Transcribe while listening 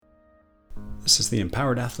This is the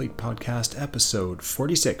Empowered Athlete Podcast, episode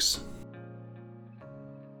 46.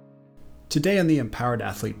 Today on the Empowered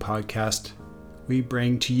Athlete Podcast, we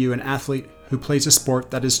bring to you an athlete who plays a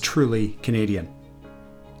sport that is truly Canadian.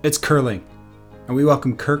 It's curling, and we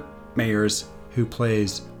welcome Kirk Mayers, who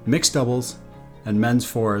plays mixed doubles and men's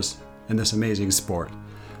fours in this amazing sport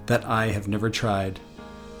that I have never tried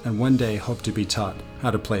and one day hope to be taught how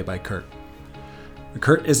to play by Kirk.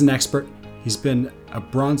 Kurt is an expert. He's been a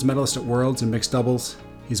bronze medalist at Worlds in mixed doubles.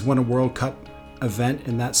 He's won a World Cup event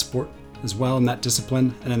in that sport as well, in that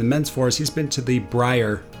discipline. And in the men's fours, he's been to the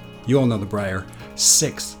Brier, you all know the Brier,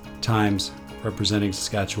 6 times representing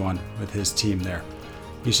Saskatchewan with his team there.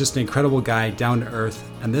 He's just an incredible guy, down to earth.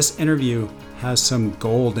 And this interview has some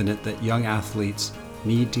gold in it that young athletes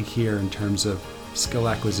need to hear in terms of skill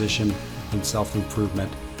acquisition and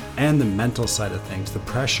self-improvement and the mental side of things. The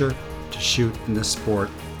pressure to shoot in this sport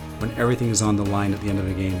when everything is on the line at the end of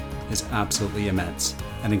the game is absolutely immense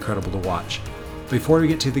and incredible to watch. Before we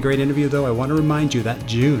get to the great interview though, I want to remind you that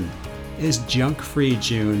June is junk-free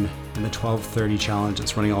June and the 1230 challenge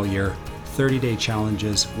that's running all year. 30-day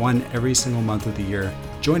challenges, one every single month of the year.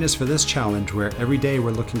 Join us for this challenge where every day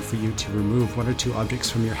we're looking for you to remove 1 or 2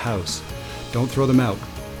 objects from your house. Don't throw them out,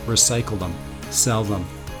 recycle them, sell them,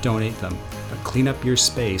 donate them. But clean up your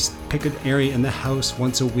space. Pick an area in the house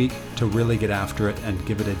once a week to really get after it and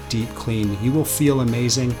give it a deep clean. You will feel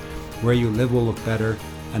amazing. Where you live will look better.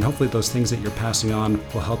 And hopefully those things that you're passing on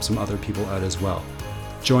will help some other people out as well.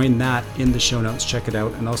 Join that in the show notes. Check it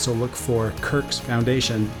out. And also look for Kirk's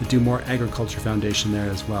Foundation, the Do More Agriculture Foundation there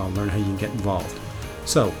as well. Learn how you can get involved.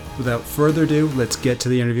 So without further ado, let's get to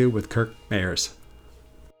the interview with Kirk Mayers.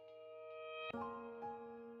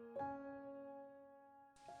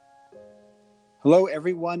 Hello,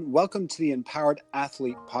 everyone. Welcome to the Empowered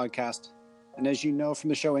Athlete Podcast. And as you know from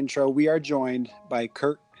the show intro, we are joined by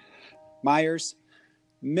Kirk Mayers,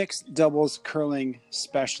 mixed doubles curling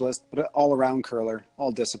specialist, but an all-around curler,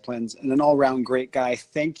 all disciplines, and an all-around great guy.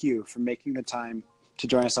 Thank you for making the time to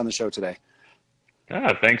join us on the show today.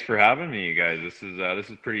 Thanks for having me, you guys. This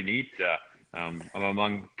is pretty neat. I'm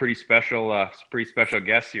among pretty special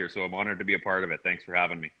guests here, so I'm honored to be a part of it. Thanks for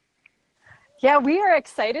having me. Yeah, we are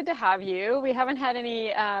excited to have you. We haven't had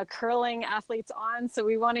any curling athletes on, so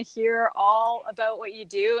we want to hear all about what you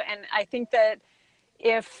do. And I think that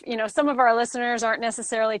if, some of our listeners aren't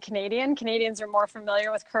necessarily Canadians are more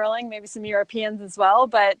familiar with curling, maybe some Europeans as well,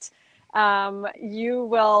 but you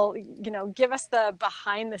will, give us the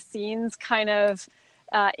behind the scenes kind of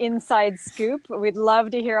inside scoop. We'd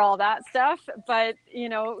love to hear all that stuff, but,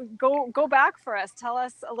 go back for us. Tell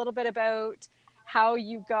us a little bit about how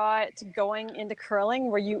you got going into curling.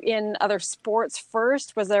 Were you in other sports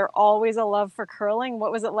first? Was there always a love for curling?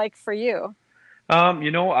 What was it like for you?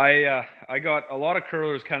 I got a lot of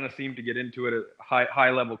curlers kind of seem to get into it, high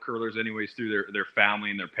level curlers anyways, through their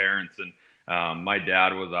family and their parents. And my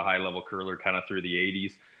dad was a high level curler kind of through the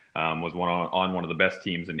 80s, was on one of the best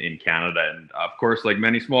teams in Canada. And of course, like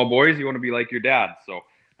many small boys, you want to be like your dad. So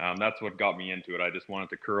that's what got me into it. I just wanted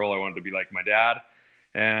to curl. I wanted to be like my dad.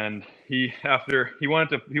 And he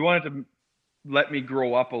wanted to let me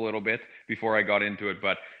grow up a little bit before I got into it.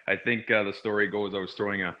 But I think the story goes I was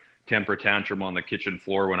throwing a temper tantrum on the kitchen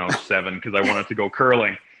floor when I was 7 because I wanted to go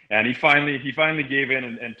curling. And he finally gave in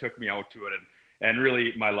and took me out to it. And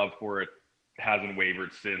really my love for it hasn't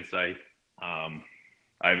wavered since.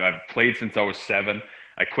 I've played since I was 7.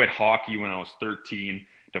 I quit hockey when I was 13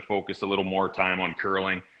 to focus a little more time on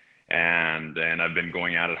curling. And I've been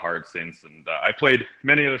going at it hard since. And I played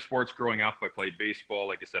many other sports growing up. I played baseball.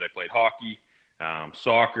 Like I said, I played hockey,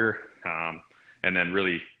 soccer. And then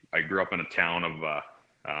really, I grew up in a town of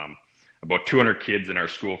about 200 kids in our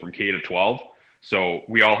school from K to 12. So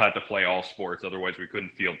we all had to play all sports. Otherwise, we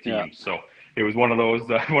couldn't field teams. Yeah. So it was one of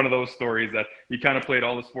those stories that you kind of played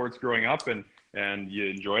all the sports growing up and you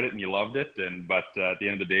enjoyed it and you loved it. But at the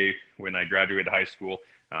end of the day, when I graduated high school,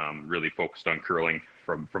 really focused on curling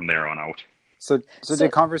from there on out. So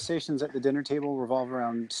did conversations at the dinner table revolve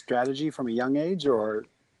around strategy from a young age, or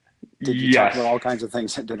did you talk about all kinds of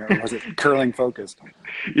things at dinner? Or was it curling focused?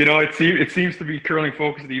 It seems to be curling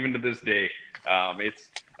focused even to this day.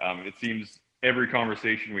 It seems every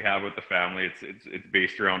conversation we have with the family, it's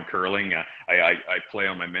based around curling. I play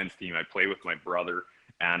on my men's team. I play with my brother,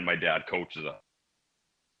 and my dad coaches us.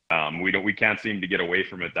 We can't seem to get away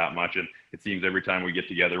from it that much, and it seems every time we get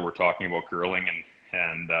together, we're talking about curling,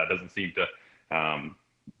 and doesn't seem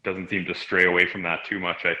to stray away from that too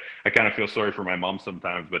much. I kind of feel sorry for my mom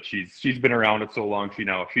sometimes, but she's been around it so long, she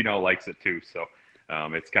now likes it too. So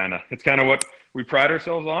it's kind of what we pride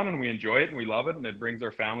ourselves on, and we enjoy it and we love it, and it brings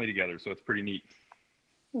our family together. So it's pretty neat.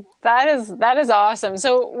 That is awesome.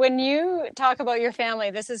 So when you talk about your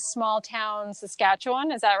family, this is small town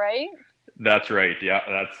Saskatchewan, is that right? That's right. Yeah,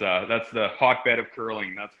 that's the hotbed of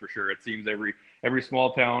curling. That's for sure. It seems every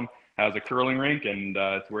small town has a curling rink, and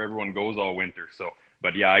it's where everyone goes all winter. So,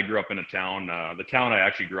 but yeah, I grew up in a town. The town I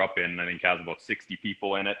actually grew up in, I think, has about 60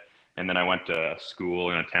 people in it. And then I went to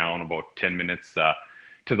school in a town about 10 minutes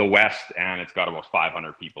to the west, and it's got about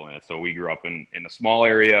 500 people in it. So we grew up in a small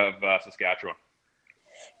area of Saskatchewan.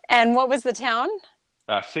 And what was the town?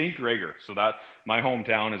 St. Gregor. So that my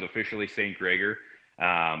hometown is officially St. Gregor.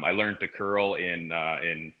 I learned to curl in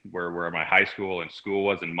where my high school and school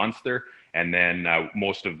was in Munster, and then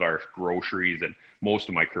most of our groceries and most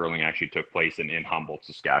of my curling actually took place in Humboldt,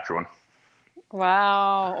 Saskatchewan.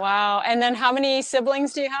 Wow, wow. And then how many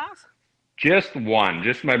siblings do you have? Just one,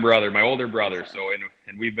 just my brother, my older brother. So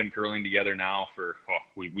and we've been curling together now for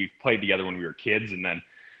we've played together when we were kids, and then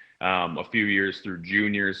a few years through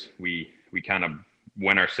juniors, we kind of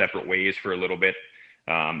went our separate ways for a little bit.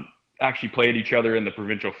 Actually played each other in the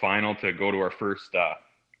provincial final to go to our first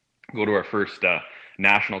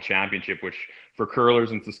national championship, which for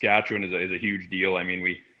curlers in Saskatchewan is a huge deal. I mean,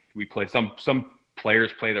 we play some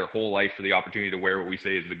players play their whole life for the opportunity to wear what we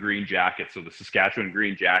say is the green jacket, so the Saskatchewan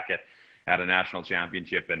green jacket at a national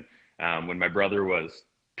championship. And when my brother was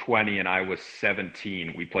 20 and I was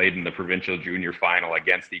 17, we played in the provincial junior final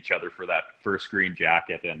against each other for that first green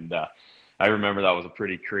jacket. And I remember that was a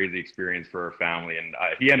pretty crazy experience for our family. And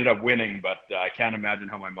he ended up winning, but I can't imagine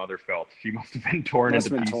how my mother felt. She must have been torn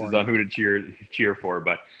into pieces on who to cheer for.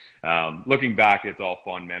 But looking back, it's all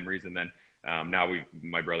fond memories. And then now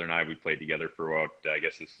my brother and we played together for about, I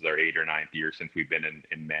guess this is our 8th or 9th year since we've been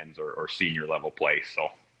in men's or senior level play. So.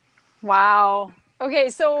 Wow. Okay,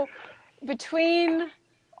 so between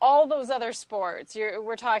all those other sports,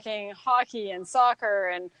 we're talking hockey and soccer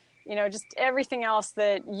and just everything else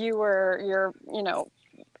that you're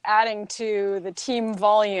adding to the team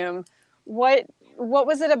volume. What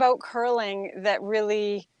was it about curling that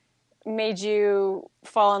really made you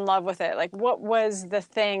fall in love with it? Like, what was the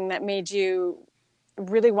thing that made you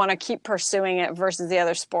really want to keep pursuing it versus the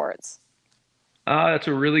other sports? That's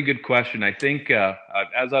a really good question. I think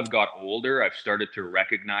as I've got older, I've started to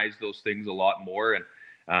recognize those things a lot more.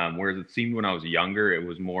 And whereas it seemed when I was younger, it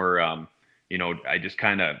was more, I just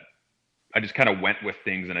kind of went with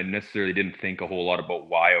things, and I necessarily didn't think a whole lot about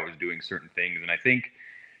why I was doing certain things. And I think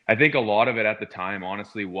a lot of it at the time,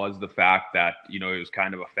 honestly, was the fact that, it was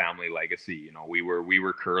kind of a family legacy. We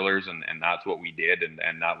were curlers, and that's what we did.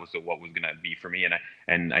 And that was what was going to be for me.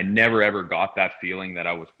 And I never, ever got that feeling that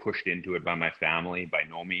I was pushed into it by my family, by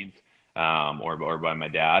no means, or by my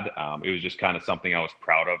dad. It was just kind of something I was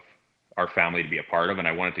proud of our family to be a part of. And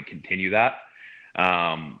I wanted to continue that.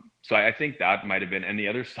 So I think that might've been, and the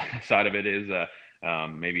other side of it is,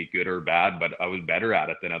 maybe good or bad, but I was better at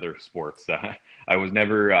it than other sports. I was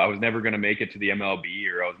never going to make it to the MLB,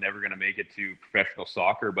 or I was never going to make it to professional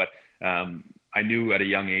soccer. But I knew at a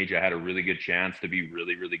young age I had a really good chance to be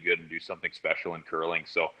really, really good and do something special in curling.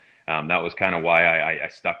 So that was kind of why I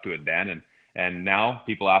stuck to it then. And now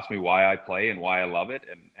people ask me why I play and why I love it.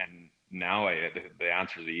 And now the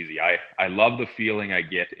answer is easy. I love the feeling I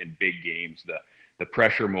get in big games, the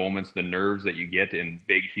pressure moments, the nerves that you get in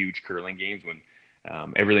big, huge curling games when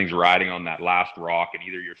everything's riding on that last rock, and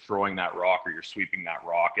either you're throwing that rock or you're sweeping that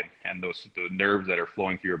rock, and the nerves that are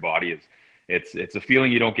flowing through your body it's a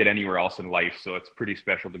feeling you don't get anywhere else in life. So it's pretty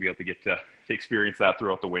special to be able to get to experience that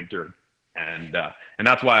throughout the winter, and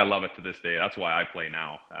that's why I love it to this day. That's why I play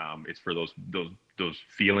now. It's for those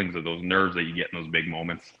feelings of those nerves that you get in those big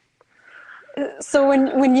moments. So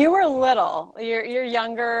when you were little, you're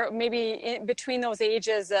younger, maybe in between those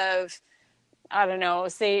ages of, I don't know,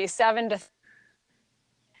 say 7 to,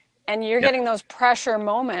 and you're getting those pressure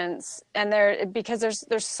moments, and because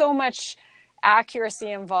there's so much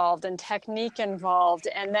accuracy involved and technique involved,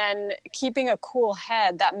 and then keeping a cool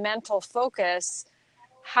head, that mental focus.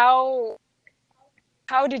 How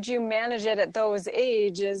did you manage it at those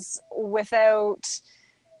ages without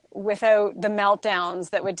the meltdowns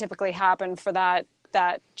that would typically happen for that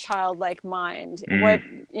childlike mind?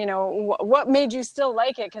 What made you still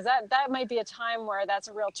like it? Because that might be a time where that's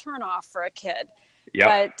a real turnoff for a kid.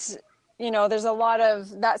 But there's a lot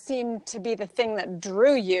of that seemed to be the thing that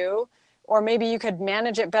drew you, or maybe you could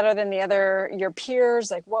manage it better than your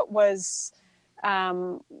peers. Like, what was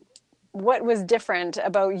different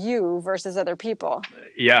about you versus other people?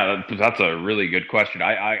 Yeah, that's a really good question.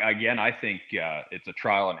 I think it's a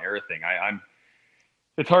trial and error thing.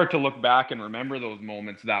 It's hard to look back and remember those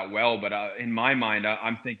moments that well, but in my mind,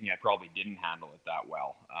 I'm thinking I probably didn't handle it that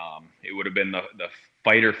well. It would have been the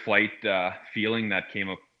fight or flight feeling that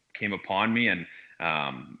came upon me. And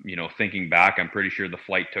thinking back, I'm pretty sure the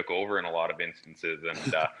flight took over in a lot of instances.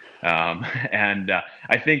 And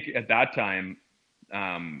I think at that time,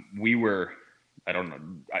 we were a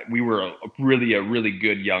really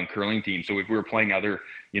good young curling team. So if we were playing other,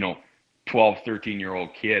 12,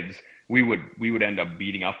 13-year-old kids, we would end up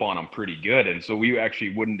beating up on them pretty good. And so we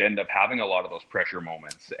actually wouldn't end up having a lot of those pressure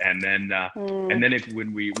moments. And then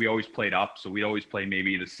when we always played up, so we'd always play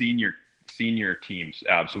maybe the senior teams,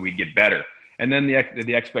 so we'd get better. And then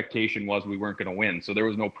the expectation was we weren't going to win. So there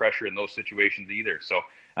was no pressure in those situations either. So,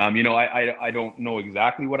 I don't know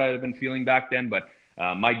exactly what I'd have been feeling back then, but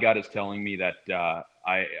my gut is telling me that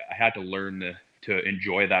I had to learn to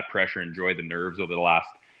enjoy that pressure, enjoy the nerves over the last,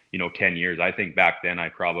 10 years. I think back then I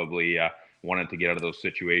probably wanted to get out of those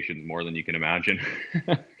situations more than you can imagine.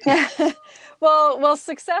 Well,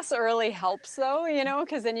 success early helps though,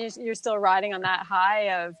 because then you're still riding on that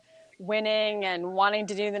high of winning and wanting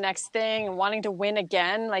to do the next thing and wanting to win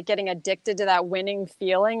again, like getting addicted to that winning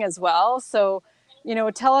feeling as well. So,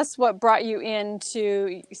 tell us what brought you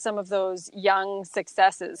into some of those young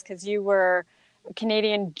successes, because you were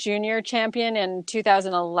Canadian junior champion in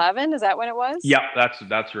 2011. Is that when it was? Yeah,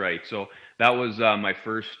 that's right. So that was my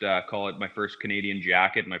first, my first Canadian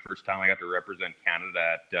jacket, my first time I got to represent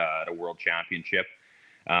Canada at a world championship.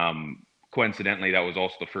 Coincidentally, that was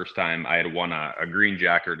also the first time I had won a green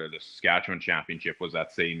jacket at the Saskatchewan championship was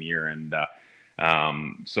that same year. And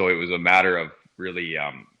so it was a matter of really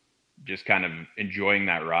just kind of enjoying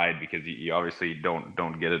that ride, because you obviously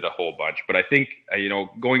don't get it a whole bunch. But I think,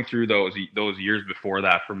 going through those years before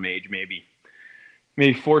that, from age maybe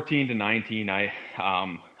 14 to 19, I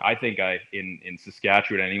think in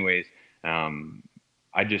Saskatchewan anyways,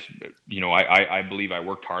 I just, I believe I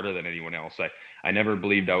worked harder than anyone else. I never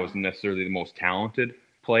believed I was necessarily the most talented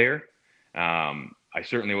player. I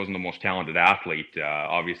certainly wasn't the most talented athlete.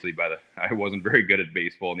 Obviously, I wasn't very good at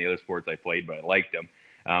baseball and the other sports I played, but I liked them.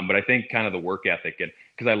 But I think kind of the work ethic, and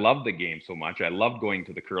because I loved the game so much, I loved going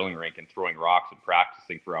to the curling rink and throwing rocks and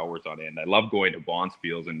practicing for hours on end. I loved going to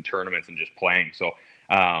bonspiels and tournaments and just playing. So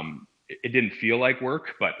it didn't feel like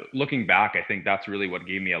work, but looking back, I think that's really what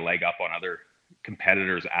gave me a leg up on other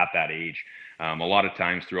competitors at that age. A lot of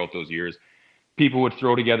times throughout those years, people would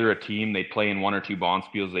throw together a team. They'd play in one or two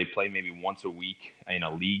bonspiels. They'd play maybe once a week in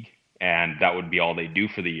a league, and that would be all they do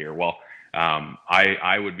for the year. Well,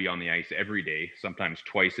 I would be on the ice every day, sometimes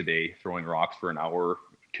twice a day, throwing rocks for an hour,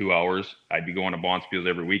 2 hours. I'd be going to bonspiels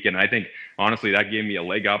every weekend. I think honestly that gave me a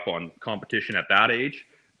leg up on competition at that age,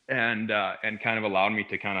 and kind of allowed me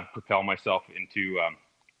to kind of propel myself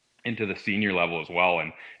into the senior level as well.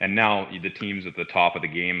 And now the teams at the top of the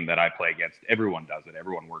game that I play against, everyone does it.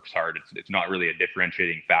 Everyone works hard. It's not really a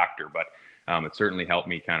differentiating factor, but it certainly helped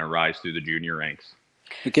me kind of rise through the junior ranks.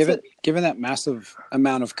 But given that massive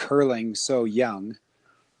amount of curling so young,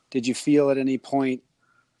 did you feel at any point,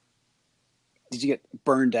 did you get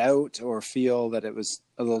burned out or feel that it was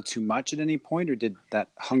a little too much at any point, or did that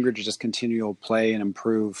hunger to just continue to play and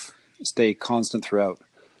improve stay constant throughout?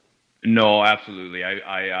 No, absolutely.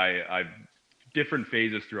 I've different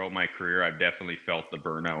phases throughout my career. I've definitely felt the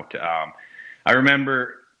burnout. I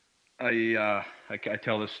remember I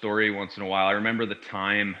tell this story once in a while. I remember the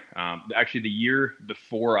time, actually the year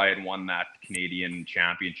before I had won that Canadian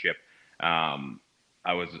championship.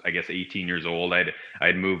 I was, I guess, 18 years old.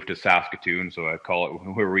 I'd moved to Saskatoon, so I call it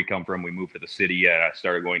where we come from. We moved to the city. I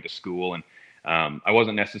started going to school, and I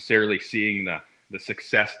wasn't necessarily seeing the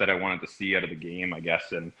success that I wanted to see out of the game, I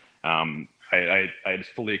guess. And I just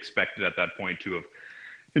fully expected at that point to have,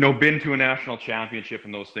 been to a national championship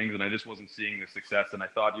and those things, and I just wasn't seeing the success. And I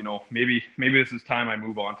thought, maybe this is time I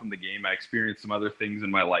move on from the game. I experienced some other things in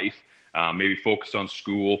my life, maybe focus on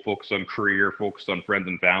school, focus on career, focus on friends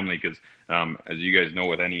and family, because as you guys know,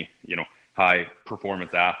 with any, high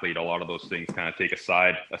performance athlete, a lot of those things kind of take a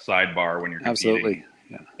sidebar when you're competing. Absolutely.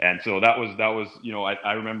 Yeah. And so that was,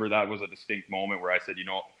 I remember that was a distinct moment where I said,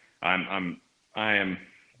 I am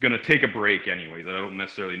going to take a break anyways. I don't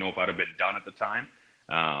necessarily know if I'd have been done at the time.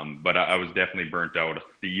 But I was definitely burnt out.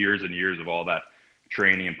 The years and years of all that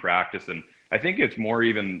training and practice. And I think it's more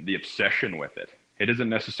even the obsession with it. It isn't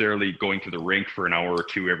necessarily going to the rink for an hour or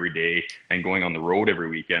two every day and going on the road every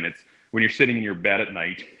weekend. It's when you're sitting in your bed at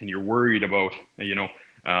night and you're worried about,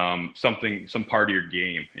 some part of your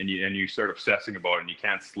game, and you start obsessing about it and you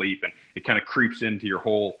can't sleep, and it kind of creeps into your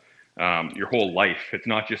whole life. It's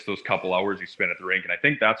not just those couple hours you spend at the rink. And I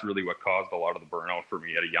think that's really what caused a lot of the burnout for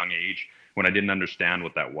me at a young age, when I didn't understand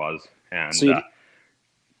what that was. And so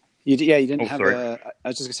you didn't have I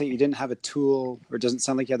was just gonna say, you didn't have a tool, or it doesn't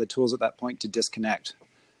sound like you had the tools at that point to disconnect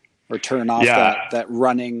or turn off that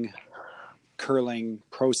running, curling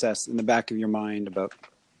process in the back of your mind about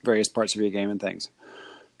various parts of your game and things.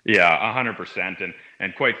 Yeah, 100%.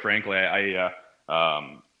 And quite frankly,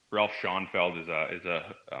 Ralph Schoenfeld is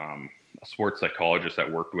a sports psychologist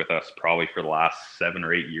that worked with us probably for the last 7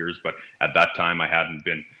 or 8 years. But at that time, I hadn't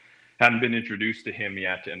been introduced to him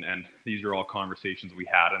yet. And these are all conversations we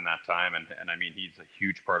had in that time. And I mean, he's a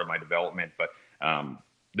huge part of my development. But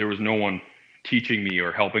there was no one teaching me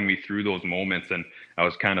or helping me through those moments. And I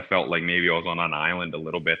was kind of felt like maybe I was on an island a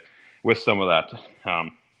little bit with some of that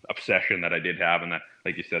obsession that I did have, and that,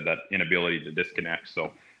 like you said, that inability to disconnect.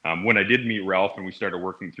 So when I did meet Ralph and we started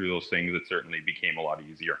working through those things, it certainly became a lot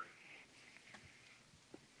easier.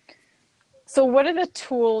 So what are the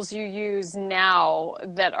tools you use now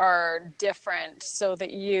that are different so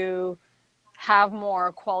that you have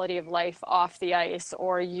more quality of life off the ice,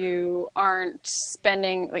 or you aren't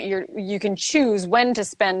spending, you can choose when to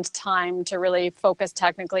spend time to really focus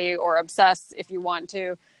technically or obsess if you want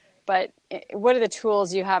to, but what are the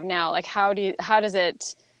tools you have now? Like how does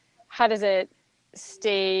it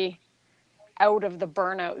stay out of the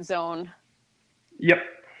burnout zone? Yep.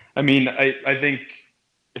 I mean, I think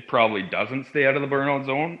it probably doesn't stay out of the burnout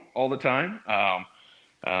zone all the time.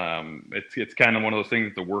 It's kind of one of those things.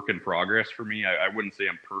 It's a work in progress for me. I wouldn't say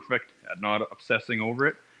I'm perfect at not obsessing over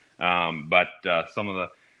it. But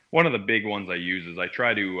one of the big ones I use is I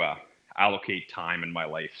try to allocate time in my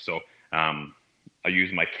life. So I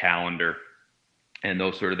use my calendar and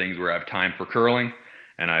those sort of things where I have time for curling,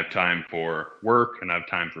 and I have time for work, and I have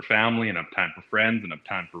time for family, and I have time for friends, and I have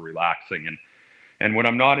time for relaxing. And when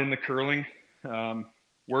I'm not in the curling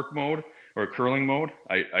work mode or curling mode,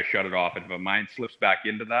 I shut it off. And if my mind slips back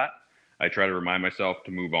into that, I try to remind myself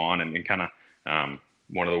to move on, and kind of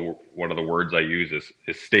one of the words I use is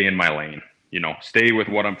stay in my lane. Stay with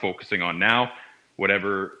what I'm focusing on now.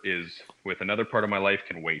 Whatever is with another part of my life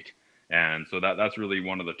can wait. And so that's really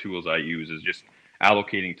one of the tools I use, is just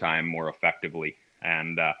allocating time more effectively.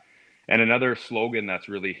 And another slogan that's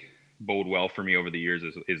really bode well for me over the years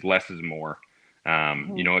is less is more.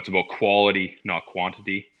 It's about quality, not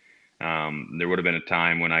quantity. There would have been a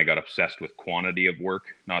time when I got obsessed with quantity of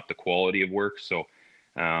work, not the quality of work. So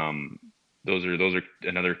those are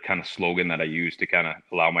another kind of slogan that I use to kind of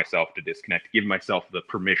allow myself to disconnect, give myself the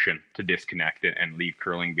permission to disconnect and leave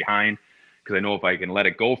curling behind. Because I know if I can let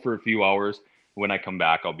it go for a few hours, when I come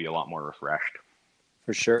back, I'll be a lot more refreshed.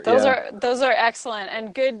 For sure. Those are excellent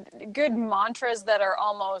and good mantras that are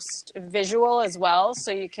almost visual as well. So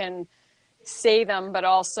you can say them, but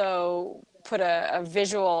also put a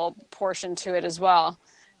visual portion to it as well.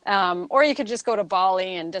 Or you could just go to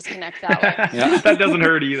Bali and disconnect that way. Yeah. That doesn't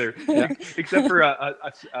hurt either. Yeah. Except for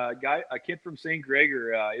a kid from St.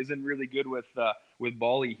 Gregor isn't really good with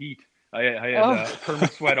Bali heat. I had a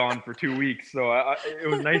perma sweat on for 2 weeks, so it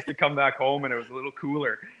was nice to come back home and it was a little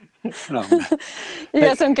cooler. You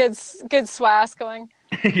got some good swass going.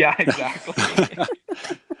 Yeah, exactly.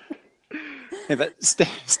 Hey, but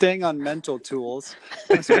staying on mental tools,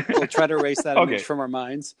 so we'll try to erase that image from our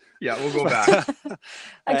minds. Yeah, we'll go back.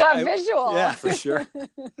 I got visual. Yeah, for sure.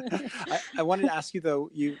 I wanted to ask you though.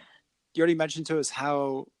 You already mentioned to us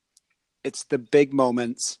how it's the big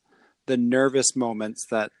moments, the nervous moments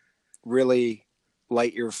that really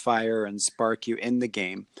light your fire and spark you in the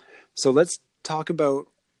game. So let's talk about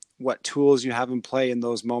what tools you have in play in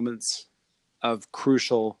those moments of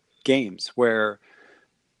crucial games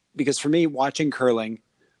because for me, watching curling,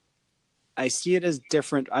 I see it as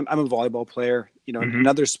different. I'm a volleyball player, in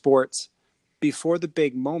other sports, before the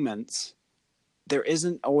big moments, there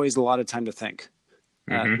isn't always a lot of time to think.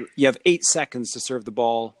 You have 8 seconds to serve the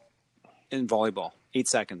ball in volleyball, 8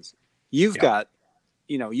 seconds. You've got,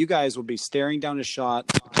 you guys will be staring down a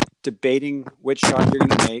shot, debating which shot you're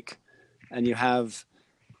going to make. And you have,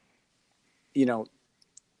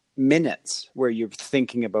 minutes where you're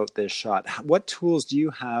thinking about this shot. What tools do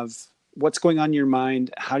you have? What's going on in your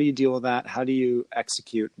mind? How do you deal with that? How do you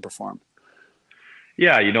execute and perform?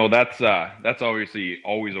 Yeah, that's obviously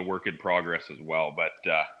always a work in progress as well. But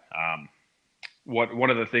one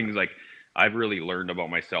of the things like I've really learned about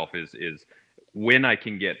myself is when I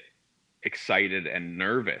can get excited and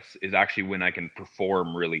nervous is actually when I can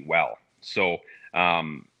perform really well. So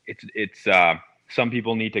it's some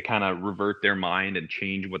people need to kind of revert their mind and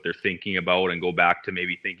change what they're thinking about and go back to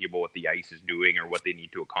maybe thinking about what the ice is doing or what they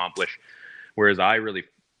need to accomplish. Whereas I really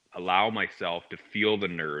allow myself to feel the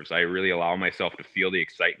nerves. I really allow myself to feel the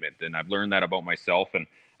excitement. And I've learned that about myself. And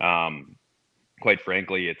quite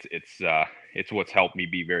frankly, it's what's helped me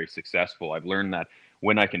be very successful. I've learned that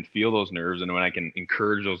when I can feel those nerves and when I can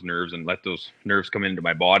encourage those nerves and let those nerves come into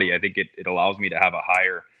my body, I think it allows me to have a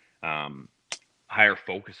higher higher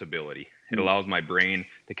focus ability. It allows my brain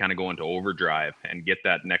to kind of go into overdrive and get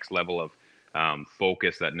that next level of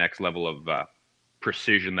focus, that next level of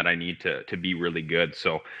precision that I need to be really good.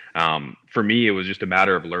 So for me, it was just a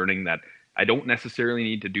matter of learning that I don't necessarily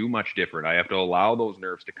need to do much different. I have to allow those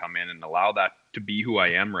nerves to come in and allow that to be who I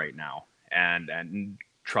am right now, and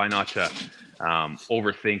try not to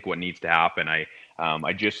overthink what needs to happen.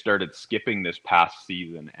 I just started skipping this past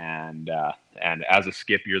season, and as a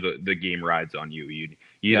skip, the game rides on you. You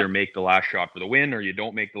either make the last shot for the win, or you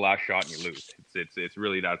don't make the last shot and you lose. It's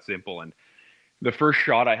really that simple. And the first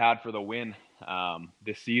shot I had for the win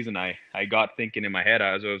this season, I got thinking in my head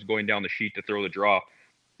as I was going down the sheet to throw the draw.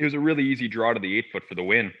 It was a really easy draw to the 8-foot for the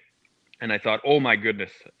win. And I thought, oh my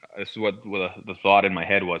goodness, this is what the thought in my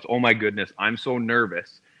head was. Oh my goodness, I'm so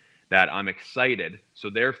nervous that I'm excited. So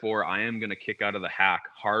therefore, I am going to kick out of the hack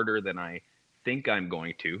harder than I think I'm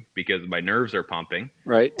going to, because my nerves are pumping.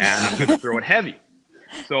 Right. And I'm going to throw it heavy.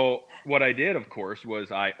 So what I did, of course,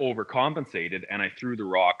 was I overcompensated and I threw the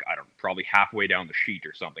rock, probably halfway down the sheet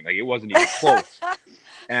or something. Like, it wasn't even close.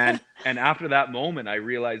 And after that moment, I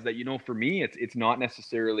realized that, for me, it's not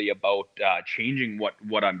necessarily about changing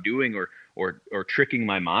what I'm doing or tricking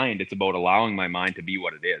my mind. It's about allowing my mind to be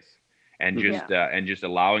what it is, and just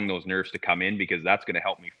allowing those nerves to come in, because that's going to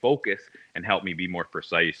help me focus and help me be more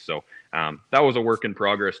precise. So that was a work in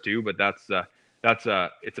progress too, but it's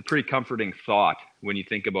a pretty comforting thought when you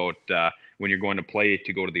think about when you're going to play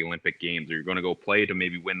to go to the Olympic Games, or you're going to go play to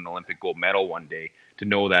maybe win an Olympic gold medal one day, to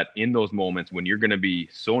know that in those moments when you're going to be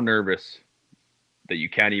so nervous that you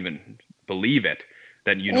can't even believe it,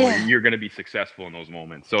 that you're going to be successful in those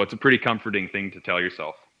moments. So it's a pretty comforting thing to tell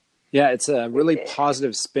yourself. Yeah, it's a really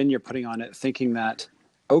positive spin you're putting on it, thinking that,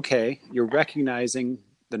 okay, you're recognizing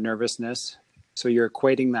the nervousness, so you're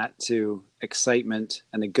equating that to excitement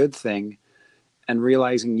and a good thing, and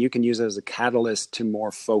realizing you can use it as a catalyst to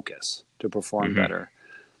more focus, to perform better,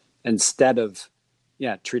 instead of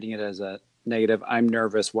treating it as a negative, I'm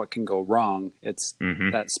nervous, what can go wrong. It's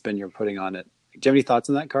that spin you're putting on it. Do you have any thoughts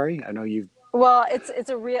on that, Kari? I know you've... Well, it's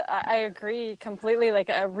a real, I agree completely, like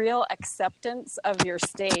a real acceptance of your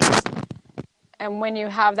state. And when you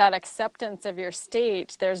have that acceptance of your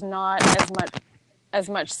state, there's not as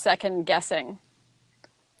much second guessing.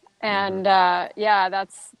 And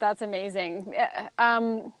that's amazing.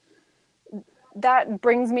 That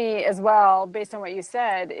brings me as well, based on what you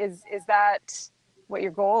said, is that what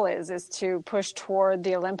your goal is to push toward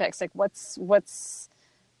the Olympics? Like, what's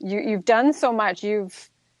you've done so much. You've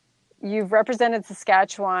represented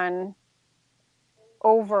Saskatchewan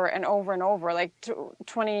over and over and over, like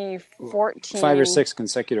 2014. 5 or 6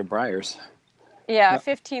 consecutive Briers. Yeah,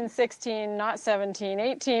 15, 16, not 17,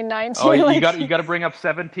 18, 19. Oh, you got to bring up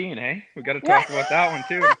 17, hey? We got to talk about that one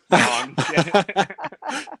too.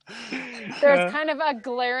 There's kind of a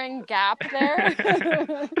glaring gap there.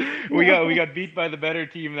 we got beat by the better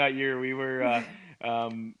team that year. We were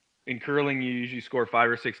in curling, you usually score 5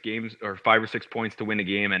 or 6 games, or 5 or 6 points to win a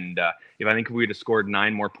game. And if I think we would have scored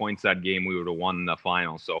 9 more points that game, we would have won the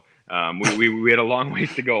final. So we had a long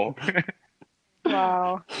ways to go.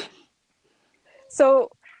 Wow.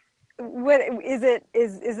 So what is it?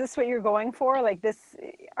 Is this what you're going for? Like this,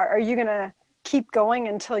 are you going to keep going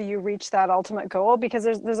until you reach that ultimate goal? Because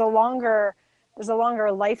there's a longer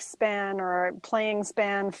lifespan or playing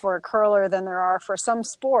span for a curler than there are for some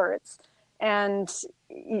sports. And,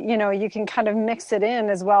 you can kind of mix it in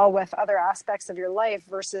as well with other aspects of your life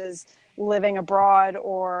versus living abroad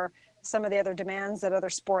or some of the other demands that other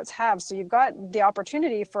sports have. So you've got the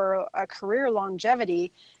opportunity for a career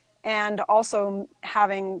longevity and also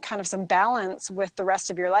having kind of some balance with the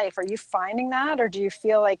rest of your life. Are you finding that, or do you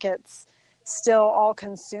feel like it's still all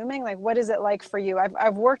consuming? Like, what is it like for you?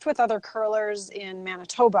 I've worked with other curlers in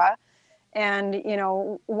Manitoba, and,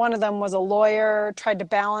 one of them was a lawyer, tried to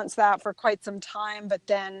balance that for quite some time, but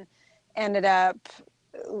then ended up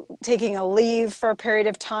taking a leave for a period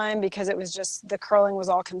of time because it was just, the curling was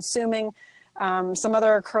all consuming. Some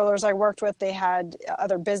other curlers I worked with, they had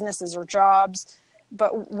other businesses or jobs.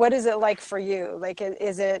 But what is it like for you? Like,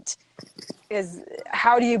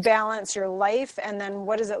 how do you balance your life? And then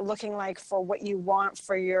what is it looking like for what you want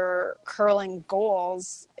for your curling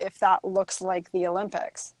goals, if that looks like the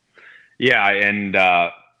Olympics? Yeah. And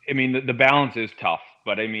the balance is tough,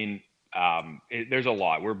 but there's a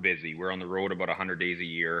lot. We're busy. We're on the road about 100 days a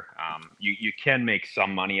year. You can make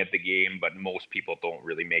some money at the game, but most people don't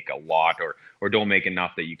really make a lot, or don't make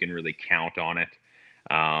enough that you can really count on it.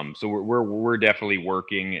 So we're definitely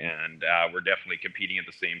working, and we're definitely competing at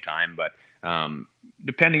the same time. But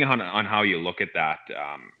depending on how you look at that,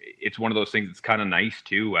 it's one of those things that's kind of nice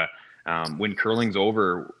too. when curling's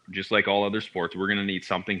over, just like all other sports, we're going to need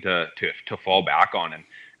something to fall back on.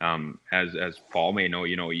 And as Paul may know,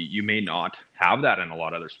 you may not have that in a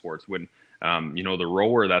lot of other sports. When the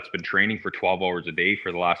rower that's been training for 12 hours a day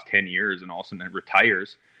for the last 10 years and all of a sudden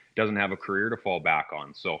retires, doesn't have a career to fall back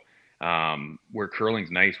on. So where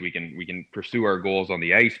curling's nice, we can pursue our goals on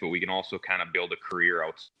the ice, but we can also kind of build a career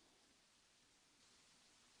out.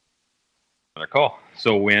 Another call.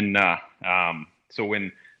 So when that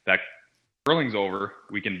curling's over,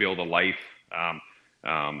 we can build a life,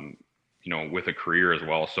 with a career as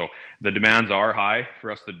well. So the demands are high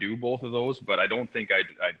for us to do both of those, but I don't think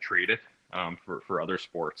I'd trade it for other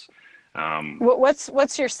sports.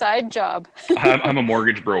 What's your side job? I'm a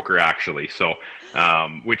mortgage broker, actually. So,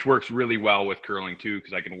 which works really well with curling too,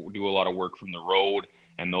 because I can do a lot of work from the road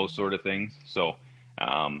and those sort of things. So,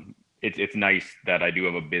 it's nice that I do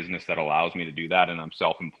have a business that allows me to do that, and I'm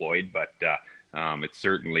self-employed. But it's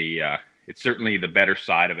certainly the better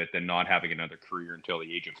side of it than not having another career until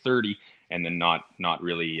the age of 30, and then not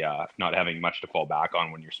having much to fall back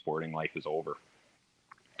on when your sporting life is over.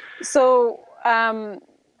 So,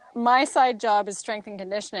 my side job is strength and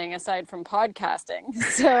conditioning aside from podcasting.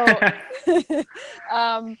 So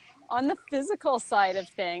on the physical side of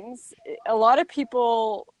things, a lot of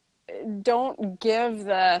people don't give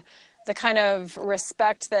the kind of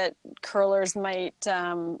respect that curlers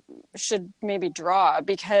should maybe draw,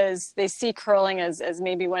 because they see curling as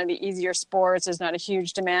maybe one of the easier sports. There's not a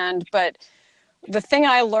huge demand. But the thing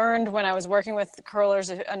I learned when I was working with curlers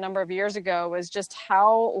a number of years ago was just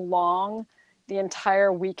how long the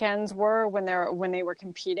entire weekends were when they were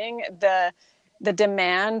competing. The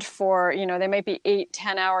demand for, they might be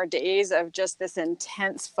 8-10 hour days of just this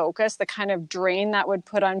intense focus, the kind of drain that would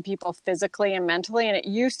put on people physically and mentally. And it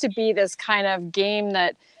used to be this kind of game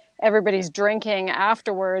that everybody's drinking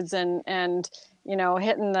afterwards and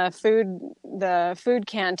hitting the food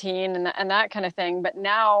canteen and that kind of thing. But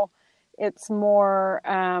now it's more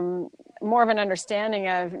of an understanding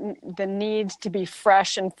of the need to be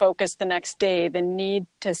fresh and focused the next day, the need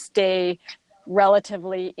to stay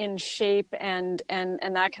relatively in shape and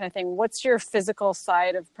that kind of thing. What's your physical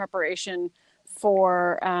side of preparation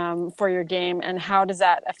for your game, and how does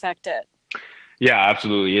that affect it? Yeah,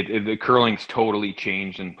 absolutely. The curling's totally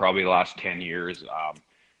changed in probably the last 10 years.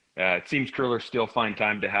 It seems curlers still find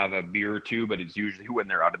time to have a beer or two, but it's usually when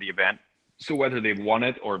they're out of the event. So whether they've won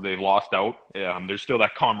it or they've lost out, there's still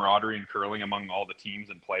that camaraderie in curling among all the teams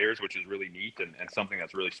and players, which is really neat and something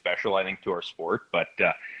that's really special, I think, to our sport. But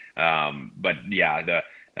yeah,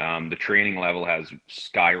 the training level has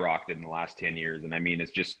skyrocketed in the last 10 years. And I mean,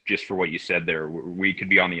 it's just for what you said there. We could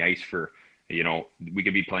be on the ice for, we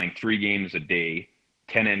could be playing 3 games a day,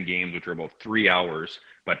 10 end games, which are about 3 hours,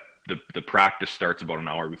 but the practice starts about an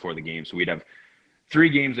hour before the game. So we'd have 3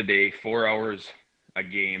 games a day, 4 hours a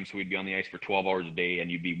game, so we'd be on the ice for 12 hours a day, and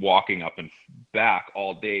you'd be walking up and back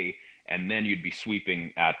all day, and then you'd be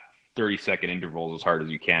sweeping at 30-second intervals as hard as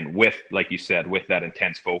you can with, like you said, with that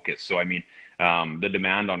intense focus. So I mean, the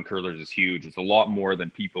demand on curlers is huge. It's a lot more than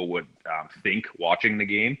people would think watching the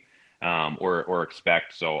game or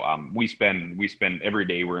expect. So we spend every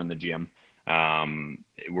day we're in the gym.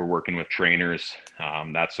 We're working with trainers,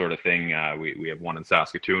 that sort of thing. We have one in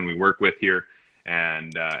Saskatoon we work with here.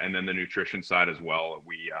 And then the nutrition side as well.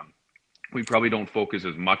 We probably don't focus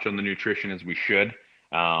as much on the nutrition as we should,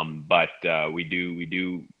 but we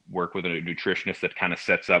do work with a nutritionist that kind of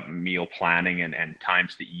sets up meal planning and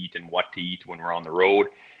times to eat and what to eat when we're on the road,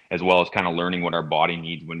 as well as kind of learning what our body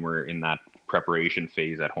needs when we're in that preparation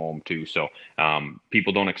phase at home too. So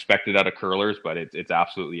people don't expect it out of curlers, but it's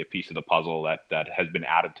absolutely a piece of the puzzle that has been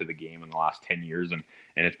added to the game in the last 10 years, and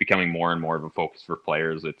it's becoming more and more of a focus for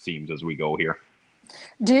players, it seems, as we go here.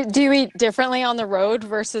 Do you eat differently on the road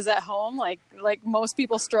versus at home, like most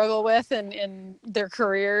people struggle with in their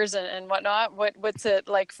careers and whatnot? What's it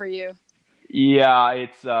like for you? Yeah,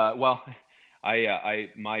 it's well,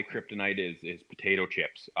 my kryptonite is potato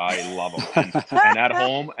chips. I love them, and at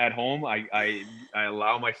home I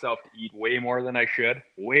allow myself to eat way more than I should,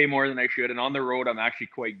 and on the road I'm actually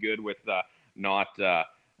quite good with not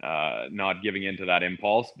giving into that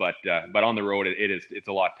impulse, but on the road it's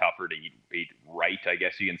a lot tougher to eat right, I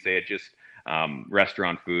guess you can say. It just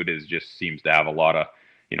restaurant food seems to have a lot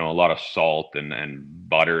of salt and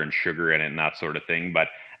butter and sugar in it and that sort of thing. But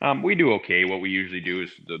we do okay. What we usually do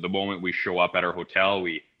is the moment we show up at our hotel,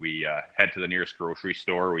 we head to the nearest grocery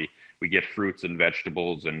store. We get fruits and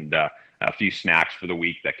vegetables and a few snacks for the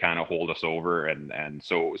week that kind of hold us over, and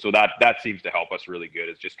so that seems to help us really good.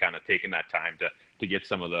 It's just kind of taking that time to get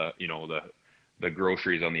some of the the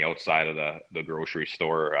groceries on the outside of the grocery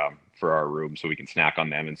store for our room, so we can snack on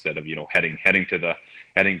them instead of heading to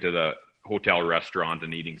the hotel restaurant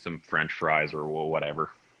and eating some French fries or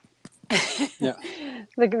whatever. Yeah.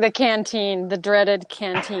 The canteen, the dreaded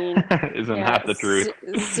canteen. Isn't that the truth?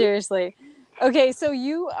 Seriously. Okay, so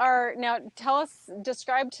you are now.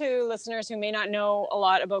 Describe to listeners who may not know a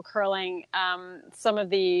lot about curling, some of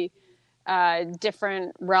the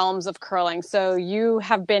different realms of curling. So you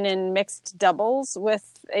have been in mixed doubles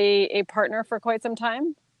with a partner for quite some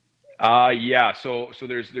time. Yeah. So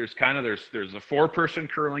there's a 4-person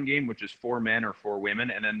curling game, which is 4 men or 4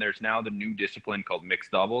 women, and then there's now the new discipline called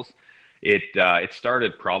mixed doubles. It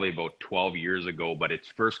started probably about 12 years ago, but it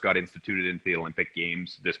first got instituted into the Olympic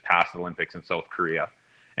Games this past Olympics in South Korea.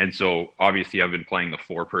 And so obviously I've been playing the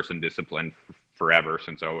 4-person discipline forever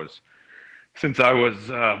since I was 7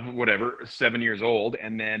 years old,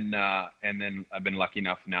 and then I've been lucky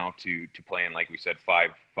enough now to play in, like we said,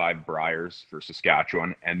 five Briars for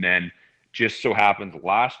Saskatchewan. And then just so happens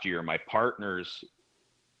last year my partner's,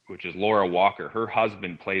 which is Laura Walker, her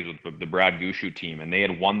husband plays with the Brad Gushue team, and they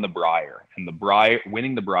had won the Briar. And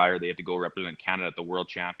winning the Briar, they had to go represent Canada at the World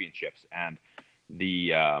Championships. And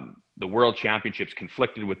the World Championships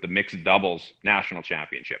conflicted with the mixed doubles national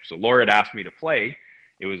championship. So Laura had asked me to play.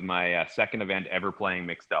 It was my second event ever playing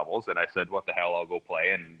mixed doubles, and I said, "What the hell? I'll go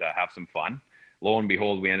play and have some fun." Lo and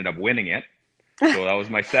behold, we ended up winning it. So that was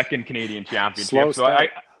my second Canadian championship. So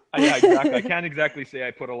yeah, exactly. I can't exactly say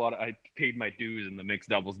I paid my dues in the mixed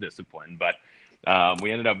doubles discipline, but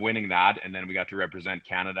we ended up winning that, and then we got to represent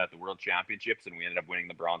Canada at the World Championships, and we ended up winning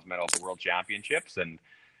the bronze medal at the World Championships, and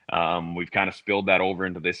we've kind of spilled that over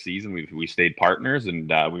into this season. We stayed partners,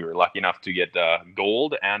 and we were lucky enough to get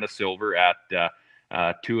gold and a silver at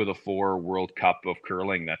 2 of the 4 World Cup of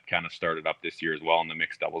curling that kind of started up this year as well in the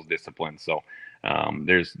mixed doubles discipline. So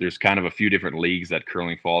there's kind of a few different leagues that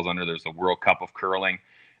curling falls under. There's the World Cup of curling.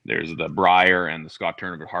 There's the Briar and the Scott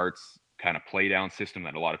Tournament Hearts kind of play down system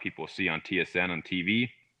that a lot of people see on TSN on TV.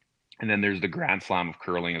 And then there's the Grand Slam of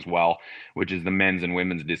curling as well, which is the men's and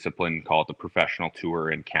women's discipline called the Professional Tour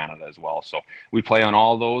in Canada as well. So we play on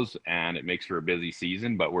all those, and it makes for a busy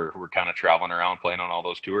season, but we're kind of traveling around playing on all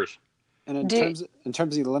those tours. And in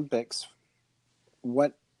terms of the Olympics,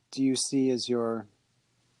 what do you see as are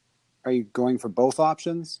you going for both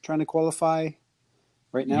options, trying to qualify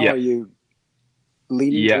right now? Yeah. Are you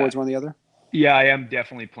leaning towards one or the other? Yeah, I am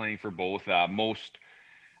definitely playing for both. I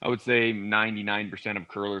would say 99% of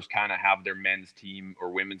curlers kind of have their men's team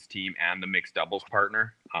or women's team and the mixed doubles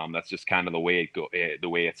partner. That's just kind of the way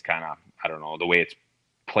it's kind of, I don't know, the way it's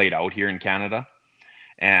played out here in Canada.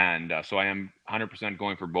 And so I am 100%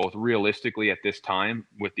 going for both. Realistically, at this time,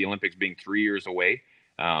 with the Olympics being 3 years away,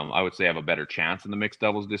 I would say I have a better chance in the mixed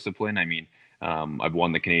doubles discipline. I mean, I've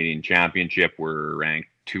won the Canadian Championship. We're ranked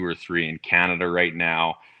 2 or 3 in Canada right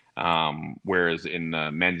now. Whereas in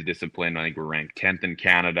the men's discipline, I think we're ranked 10th in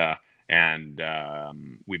Canada, and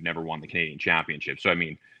we've never won the Canadian Championship. So, I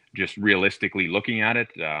mean, just realistically looking at it,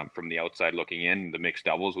 from the outside looking in, the mixed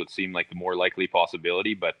doubles would seem like the more likely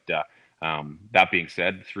possibility. But that being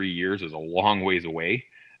said, 3 years is a long ways away.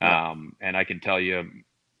 And I can tell you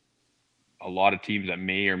a lot of teams that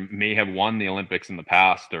may have won the Olympics in the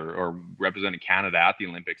past or represented Canada at the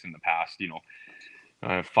Olympics in the past,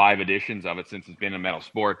 5 editions of it since it's been a medal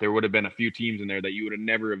sport, there would have been a few teams in there that you would have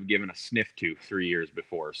never have given a sniff to 3 years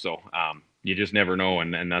before. So you just never know.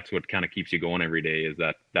 And that's what kind of keeps you going every day, is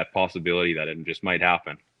that possibility that it just might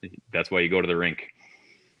happen. That's why you go to the rink.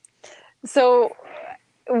 So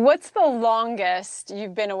what's the longest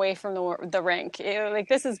you've been away from the rink? Like,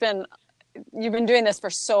 you've been doing this for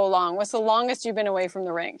so long. What's the longest you've been away from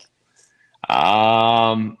the rink?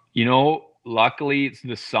 Luckily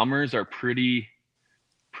the summers are pretty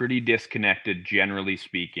disconnected, generally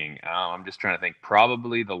speaking. I'm just trying to think.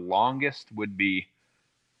 Probably the longest would be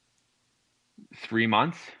 3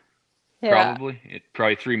 months. Yeah.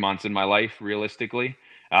 Probably 3 months in my life, realistically.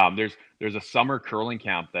 There's a summer curling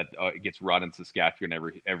camp that gets run in Saskatchewan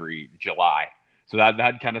every July. So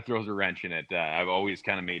that kind of throws a wrench in it. I've always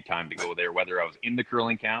kind of made time to go there, whether I was in the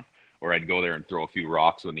curling camp or I'd go there and throw a few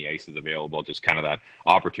rocks when the ice is available. Just kind of that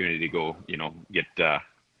opportunity to go,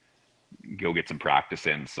 get some practice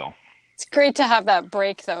in. So it's great to have that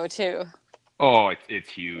break, though, too. Oh, it's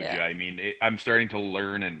huge. Yeah. I mean, I'm starting to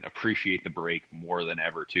learn and appreciate the break more than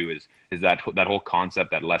ever too. Is that whole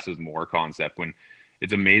concept, that less is more concept. When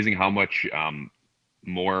it's amazing how much how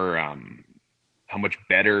much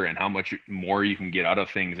better and how much more you can get out of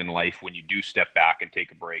things in life when you do step back and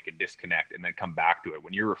take a break and disconnect and then come back to it.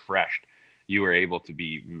 When you're refreshed, you were able to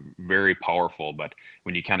be very powerful. But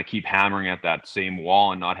when you kind of keep hammering at that same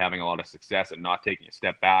wall and not having a lot of success and not taking a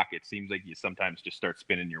step back, it seems like you sometimes just start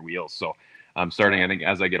spinning your wheels. So I'm starting, I think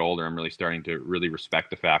as I get older, I'm really starting to really respect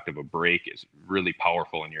the fact of a break is really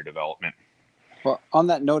powerful in your development. Well, on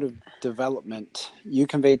that note of development, you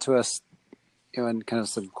conveyed to us, and kind of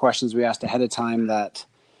some questions we asked ahead of time, that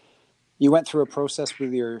you went through a process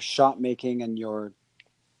with your shot making and your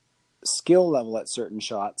skill level at certain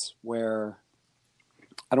shots where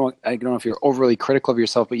I don't know if you're overly critical of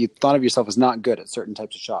yourself, but you thought of yourself as not good at certain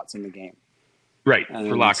types of shots in the game. Right.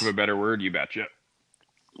 For lack of a better word, you betcha.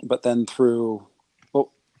 But then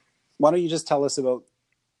why don't you just tell us about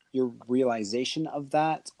your realization of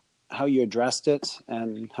that, how you addressed it,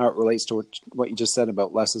 and how it relates to what you just said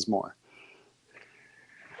about less is more?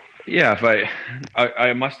 Yeah,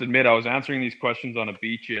 I must admit I was answering these questions on a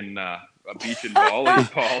beach in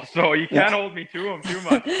volleyball, so you can't hold me to them too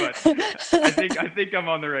much. But I think I'm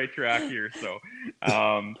on the right track here. So,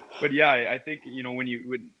 but yeah, I think when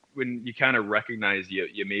you kind of recognize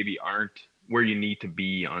you maybe aren't where you need to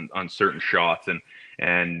be on certain shots,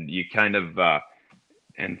 and you kind of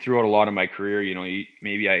and throughout a lot of my career,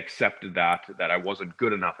 maybe I accepted that I wasn't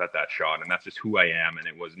good enough at that shot, and that's just who I am, and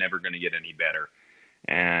it was never going to get any better.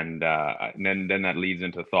 And then that leads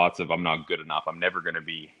into thoughts of I'm not good enough. I'm never going to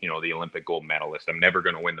be, the Olympic gold medalist. I'm never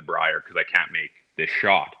going to win the Brier because I can't make this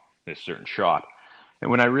certain shot. And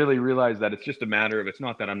when I really realized that it's just a matter of, it's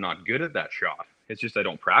not that I'm not good at that shot. It's just I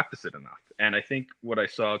don't practice it enough. And I think what I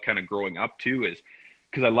saw kind of growing up too is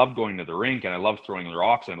because I loved going to the rink and I loved throwing the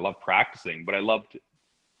rocks and I loved practicing, but I loved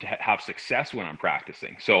to have success when I'm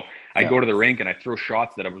practicing. So I go to the rink and I throw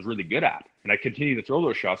shots that I was really good at, and I continue to throw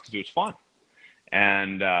those shots because it was fun.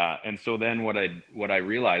 And so then what I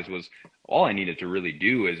realized was all I needed to really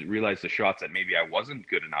do is realize the shots that maybe I wasn't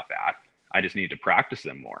good enough at. I just needed to practice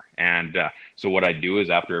them more. And so what I'd do is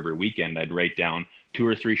after every weekend, I'd write down 2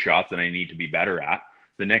 or 3 shots that I need to be better at.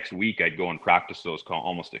 The next week, I'd go and practice those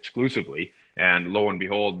almost exclusively. And lo and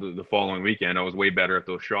behold, the following weekend, I was way better at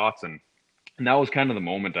those shots. And that was kind of the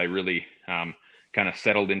moment I really kind of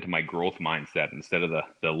settled into my growth mindset instead of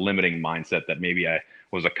the limiting mindset that maybe I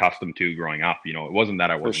was accustomed to growing up. It wasn't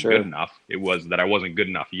that I wasn't good enough. It was that I wasn't good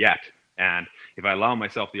enough yet. And if I allow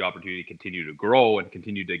myself the opportunity to continue to grow and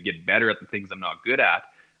continue to get better at the things I'm not good at,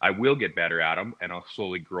 I will get better at them, and I'll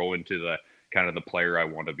slowly grow into the kind of the player I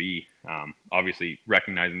want to be. Obviously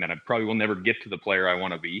recognizing that I probably will never get to the player I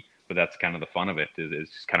want to be, but that's kind of the fun of it, is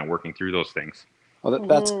just kind of working through those things.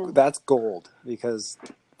 Well, that's gold, because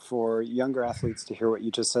for younger athletes to hear what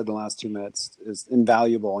you just said in the last 2 minutes is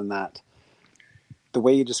invaluable, in that the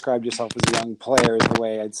way you described yourself as a young player is the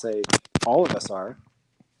way I'd say all of us are,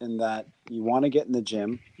 in that you want to get in the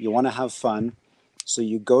gym, you want to have fun, so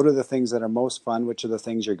you go to the things that are most fun, which are the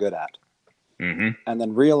things you're good at. Mm-hmm. And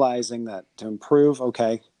then realizing that to improve,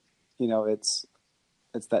 it's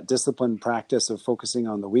that disciplined practice of focusing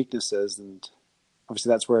on the weaknesses, and obviously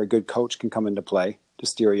that's where a good coach can come into play to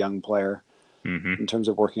steer a young player in terms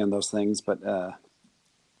of working on those things. But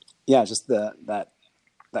just that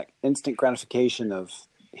instant gratification of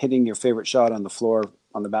hitting your favorite shot on the floor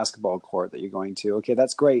on the basketball court that you're going to, okay,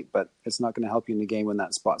 that's great, but it's not going to help you in the game when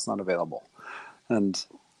that spot's not available. And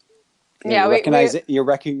your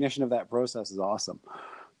recognition of that process is awesome.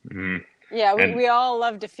 Mm-hmm. Yeah, we all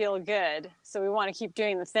love to feel good, so we want to keep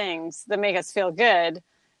doing the things that make us feel good,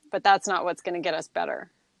 but that's not what's going to get us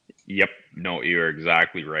better. Yep. No, you're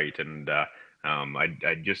exactly right. And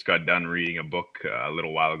I just got done reading a book a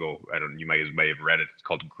little while ago. You may have read it. It's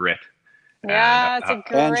called Grit. Yeah, it's a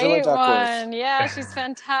great one. Yeah, she's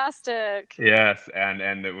fantastic. Yes, and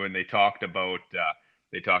when they talked about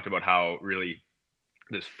how really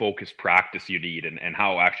this focused practice you need, and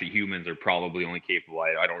how actually humans are probably only capable,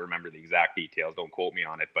 I don't remember the exact details, don't quote me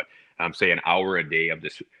on it, but say an hour a day of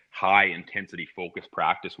this high intensity focused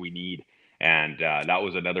practice we need. And that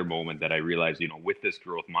was another moment that I realized, with this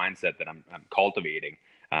growth mindset that I'm cultivating,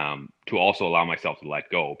 to also allow myself to let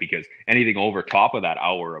go, because anything over top of that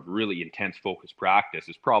hour of really intense focused practice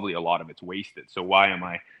is probably a lot of it's wasted. So why am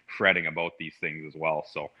I fretting about these things as well?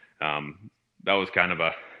 So that was kind of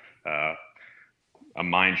a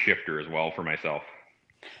mind shifter as well for myself.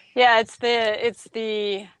 Yeah, it's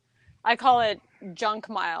the I call it junk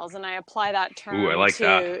miles, and I apply that term. Ooh, I like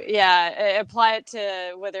that. Yeah, I apply it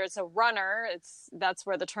to whether it's a runner. That's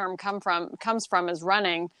where the term comes from is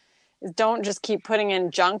running. Is don't just keep putting in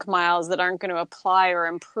junk miles that aren't going to apply or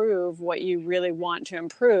improve what you really want to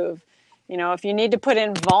improve. If you need to put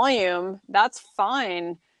in volume, that's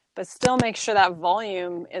fine, but still make sure that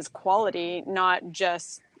volume is quality, not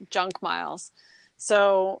just junk miles.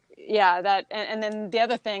 So yeah, and then the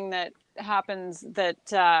other thing that happens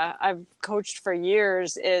that I've coached for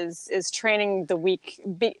years is training the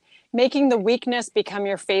making the weakness become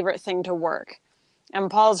your favorite thing to work. And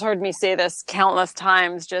Paul's heard me say this countless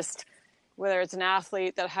times, just whether it's an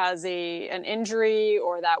athlete that has an injury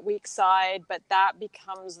or that weak side, but that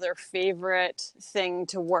becomes their favorite thing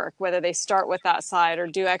to work, whether they start with that side or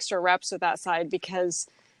do extra reps with that side, because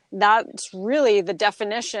that's really the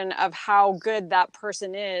definition of how good that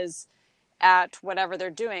person is at whatever they're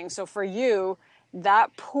doing. So for you,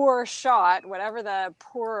 that poor shot, whatever the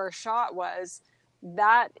poorer shot was,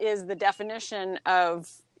 that is the definition of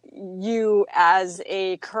you as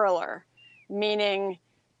a curler, meaning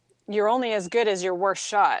you're only as good as your worst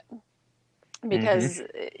shot, because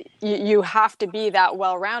you have to be that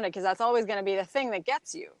well-rounded, because that's always going to be the thing that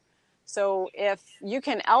gets you. So if you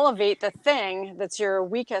can elevate the thing that's your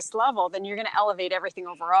weakest level, then you're going to elevate everything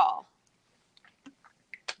overall.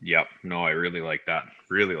 Yep. No, I really like that.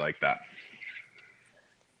 Really like that.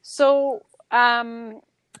 So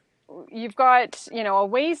you've got, a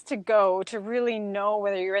ways to go to really know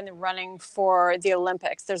whether you're in the running for the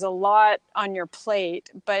Olympics. There's a lot on your plate,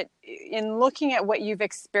 but in looking at what you've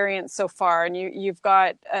experienced so far, and you've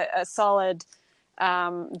got a solid,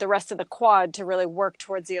 the rest of the quad to really work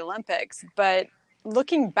towards the Olympics. But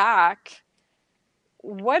looking back,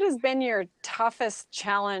 what has been your toughest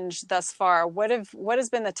challenge thus far? What has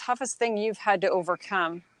been the toughest thing you've had to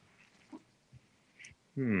overcome?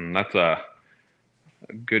 That's a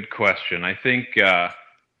good question. I think the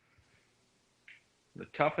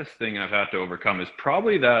toughest thing I've had to overcome is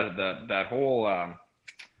probably that whole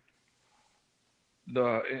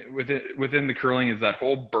within the curling is that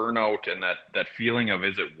whole burnout and that feeling of,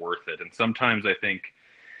 is it worth it? And sometimes I think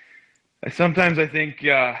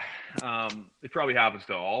it probably happens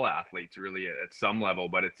to all athletes really at some level,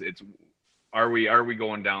 but it's are we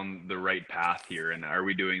going down the right path here, and are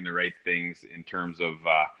we doing the right things in terms of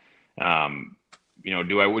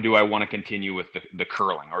do I want to continue with the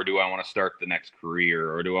curling, or do I want to start the next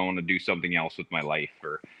career, or do I want to do something else with my life?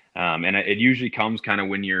 Or and it usually comes kind of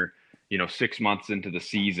when you're 6 months into the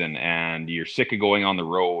season and you're sick of going on the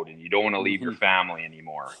road and you don't want to leave your family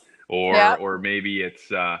anymore, or maybe it's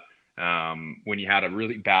when you had a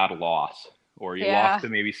really bad loss, or you lost to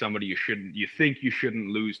maybe somebody you think you shouldn't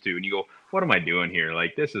lose to, and you go, what am I doing here?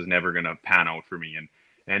 Like, this is never going to pan out for me.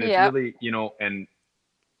 And it's really, and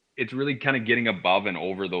it's really kind of getting above and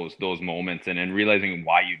over those moments and realizing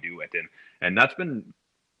why you do it. And that's been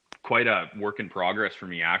quite a work in progress for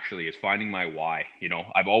me, actually, is finding my why.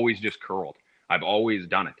 I've always just curled. I've always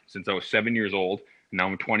done it since I was 7 years old. Now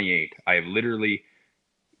I'm 28. I have literally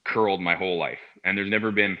curled my whole life. And there's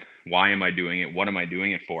never been, why am I doing it? What am I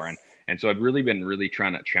doing it for? And so I've really been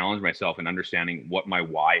trying to challenge myself in understanding what my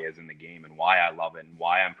why is in the game, and why I love it, and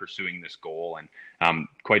why I'm pursuing this goal. And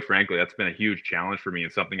quite frankly, that's been a huge challenge for me,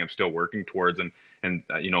 and something I'm still working towards. And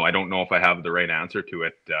I don't know if I have the right answer to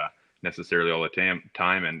it necessarily all the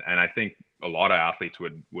time. And I think a lot of athletes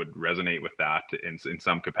would resonate with that in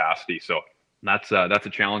some capacity. So that's a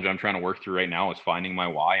challenge I'm trying to work through right now, is finding my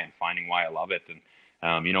why and finding why I love it. And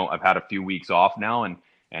I've had a few weeks off now,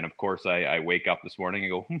 and of course I wake up this morning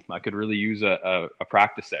and go, I could really use a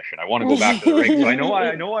practice session. I want to go back to the rink. So I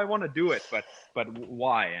know I want to do it, but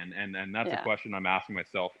why? And that's a question I'm asking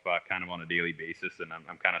myself kind of on a daily basis, and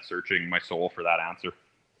I'm kind of searching my soul for that answer.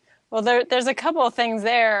 Well, there's a couple of things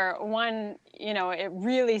there. One, it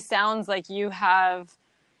really sounds like you have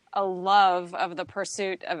a love of the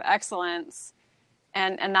pursuit of excellence,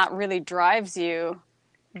 and that really drives you.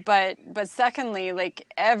 But secondly, like,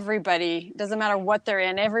 everybody, doesn't matter what they're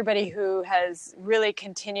in, everybody who has really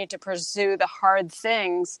continued to pursue the hard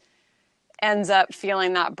things ends up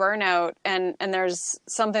feeling that burnout. And there's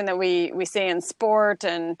something that we say in sport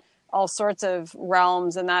and all sorts of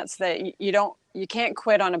realms, and that's that you can't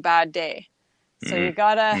quit on a bad day. So you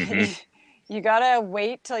gotta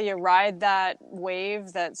wait till you ride that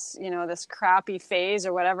wave that's, this crappy phase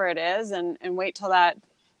or whatever it is, and wait till that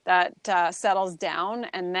settles down,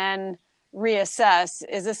 and then reassess,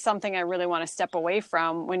 is this something I really want to step away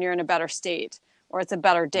from when you're in a better state, or it's a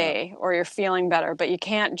better day, or you're feeling better. But you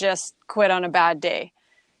can't just quit on a bad day.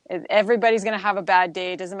 Everybody's going to have a bad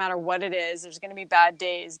day. It doesn't matter what it is. There's going to be bad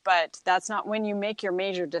days, but that's not when you make your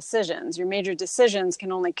major decisions. Your major decisions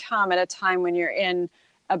can only come at a time when you're in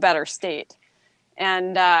a better state.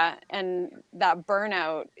 And that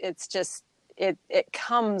burnout, it's just, it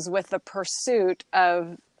comes with the pursuit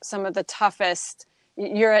of some of the toughest.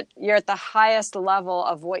 You're at the highest level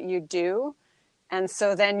of what you do, and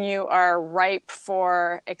so then you are ripe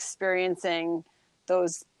for experiencing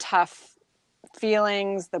those tough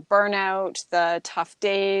feelings, the burnout, the tough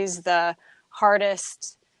days, the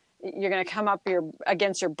hardest you're going to come up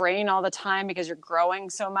against your brain all the time because you're growing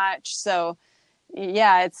so much. So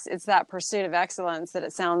yeah, it's that pursuit of excellence that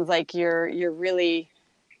it sounds like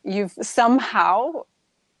you've somehow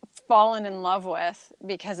fallen in love with,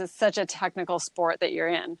 because it's such a technical sport that you're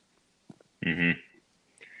in. Mm-hmm.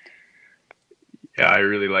 Yeah, I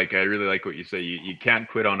really like what you say. You can't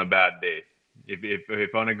quit on a bad day.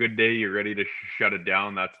 If on a good day you're ready to shut it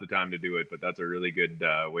down, that's the time to do it. But that's a really good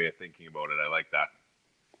way of thinking about it. I like that.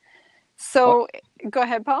 So go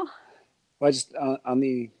ahead, Paul. Well, I just on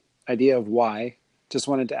the idea of why, just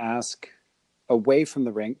wanted to ask, away from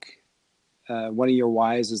the rink, one of your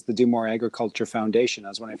whys is the Do More Agriculture Foundation. I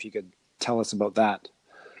was wondering if you could tell us about that.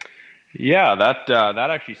 Yeah, that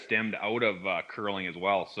actually stemmed out of curling as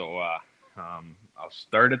well. So I'll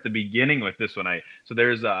start at the beginning with this one. So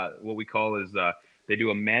there's what we call is they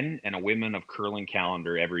do a men and a women of curling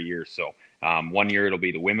calendar every year. So one year it'll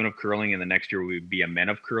be the women of curling, and the next year will be a men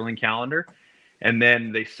of curling calendar. And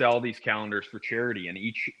then they sell these calendars for charity, and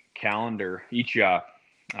each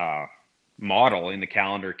model in the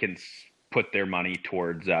calendar can put their money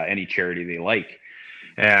towards any charity they like.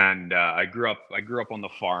 And I grew up on the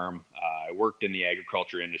farm. I worked in the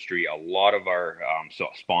agriculture industry. A lot of our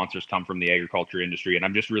sponsors come from the agriculture industry, and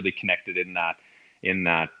I'm just really connected in that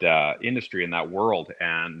industry, in that world.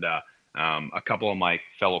 And a couple of my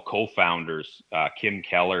fellow co-founders, Kim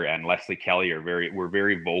Keller and Leslie Kelly, were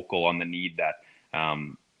very vocal on the need that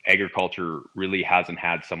agriculture really hasn't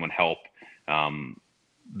had someone help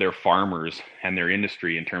their farmers and their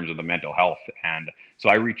industry in terms of the mental health. And so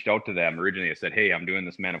I reached out to them originally. I said, hey, I'm doing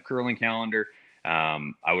this Men of Curling calendar.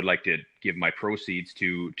 I would like to give my proceeds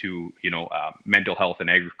to mental health and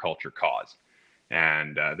agriculture cause.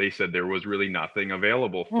 And they said there was really nothing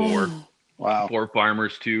available for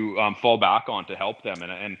farmers to fall back on to help them.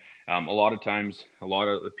 And a lot of times, a lot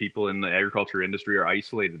of the people in the agriculture industry are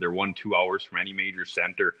isolated. They're 1-2 hours from any major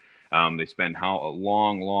center. They spend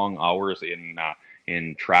long hours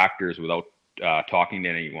in tractors without talking to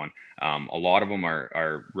anyone. A lot of them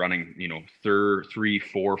are running, 3,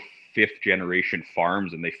 4, 5th generation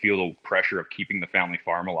farms, and they feel the pressure of keeping the family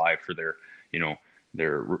farm alive for their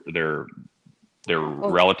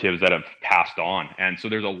relatives that have passed on. And so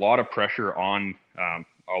there's a lot of pressure on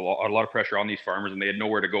a lot of pressure on these farmers, and they had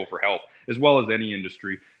nowhere to go for help, as well as any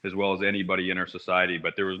industry, as well as anybody in our society.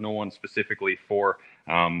 But there was no one specifically for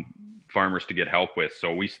farmers to get help with.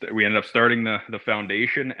 So we ended up starting the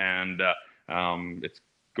foundation, and it's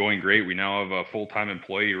going great. We now have a full-time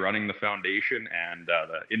employee running the foundation, and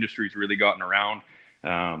the industry's really gotten around.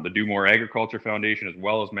 The Do More Agriculture Foundation, as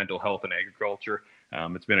well as mental health and agriculture.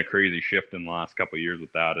 It's been a crazy shift in the last couple of years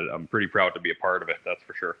with that. I'm pretty proud to be a part of it. That's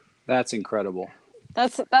for sure. That's incredible.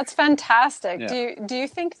 That's fantastic. Yeah. Do you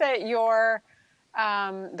think that your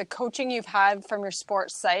the coaching you've had from your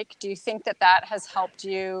sports psych, do you think that has helped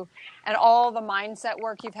you, and all the mindset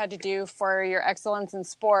work you've had to do for your excellence in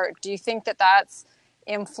sport, do you think that that's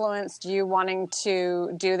influenced you wanting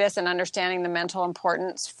to do this and understanding the mental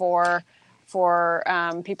importance for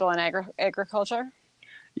people in agriculture?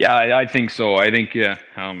 Yeah, I think so. I think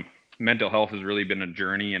mental health has really been a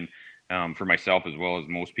journey, and for myself as well as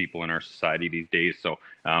most people in our society these days. So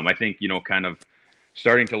I think, kind of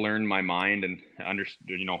starting to learn my mind and kind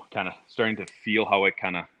of starting to feel how it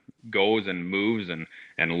kind of goes and moves and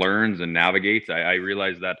learns and navigates. I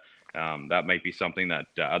realize that that might be something that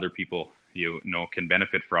other people can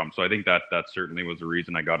benefit from. So I think that certainly was the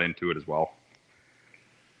reason I got into it as well.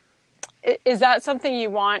 Is that something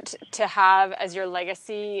you want to have as your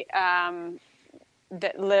legacy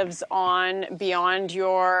that lives on beyond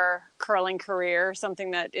your curling career,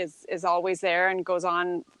 something that is always there and goes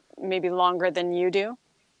on maybe longer than you do?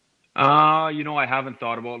 I haven't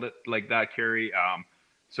thought about it like that, Carrie.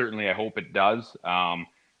 Certainly I hope it does.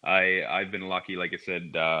 I've been lucky, like I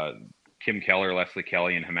said, Kim Keller, Leslie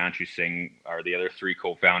Kelly, and Himanshu Singh are the other 3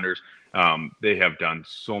 co-founders. They have done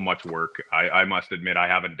so much work. I must admit I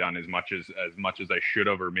haven't done as much as I should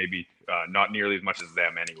have, or maybe not nearly as much as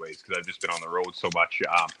them anyways, because I've just been on the road so much.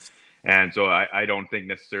 And so I don't think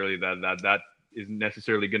necessarily that is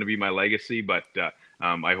necessarily going to be my legacy, but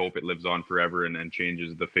I hope it lives on forever and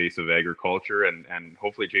changes the face of agriculture and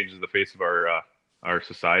hopefully changes the face of our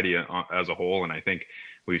society as a whole. And I think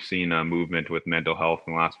we've seen a movement with mental health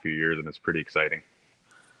in the last few years, and it's pretty exciting.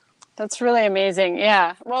 That's really amazing.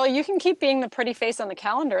 Yeah. Well, you can keep being the pretty face on the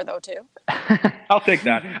calendar, though, too. I'll take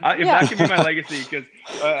that. If that can be my legacy, because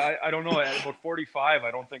I don't know, at about 45,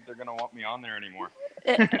 I don't think they're going to want me on there anymore.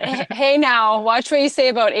 Hey, now, watch what you say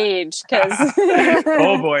about age, because...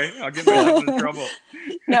 Oh, boy. I'll get myself into trouble.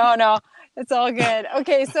 No, it's all good.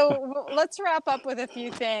 Okay, so let's wrap up with a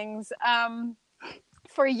few things.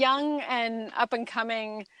 for young and up and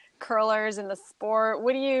coming curlers in the sport,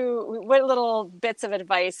 what little bits of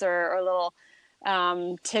advice or little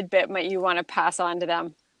tidbit might you want to pass on to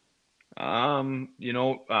them?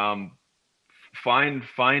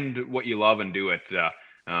 Find what you love and do it.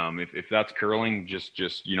 If that's curling, just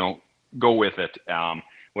go with it.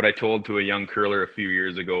 What I told to a young curler a few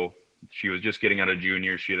years ago, she was just getting out of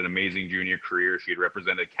junior. She had an amazing junior career. She had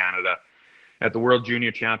represented Canada at the World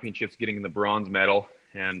Junior Championships, getting the bronze medal.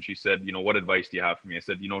 And she said, what advice do you have for me? I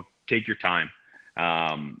said, take your time.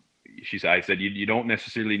 I said, you don't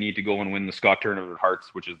necessarily need to go and win the Scott Tournament of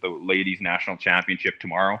Hearts, which is the ladies national championship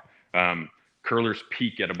tomorrow. Curlers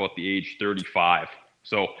peak at about the age 35.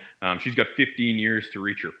 So she's got 15 years to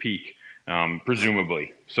reach her peak,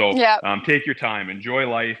 presumably. So take your time, enjoy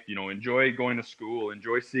life, enjoy going to school,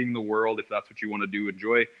 enjoy seeing the world if that's what you want to do.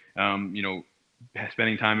 Enjoy,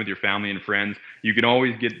 spending time with your family and friends. You can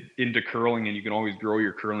always get into curling and you can always grow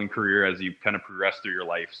your curling career as you kind of progress through your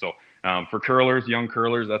life. So for curlers, young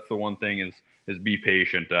curlers, that's the one thing is be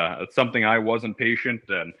patient. It's something I wasn't patient,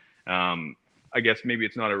 and I guess maybe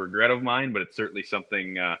it's not a regret of mine, but it's certainly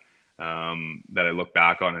something that I look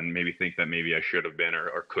back on and maybe think that maybe I should have been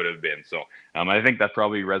or could have been. So I think that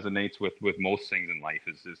probably resonates with most things in life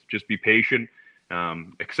is just be patient,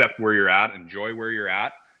 accept where you're at, enjoy where you're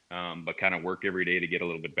at, but kind of work every day to get a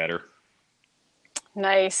little bit better.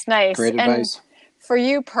 Nice. Great advice. And for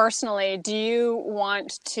you personally, do you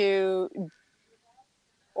want to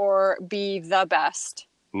or be the best?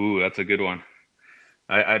 Ooh, that's a good one.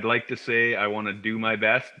 I'd like to say I want to do my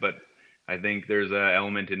best, but I think there's an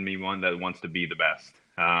element in me that wants to be the best.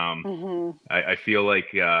 I feel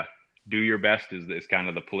like do your best is kind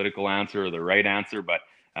of the political answer or the right answer, but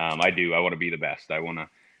I want to be the best. I want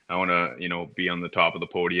to be on the top of the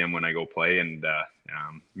podium when I go play, and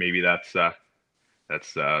maybe that's the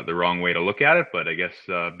wrong way to look at it, but I guess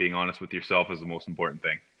being honest with yourself is the most important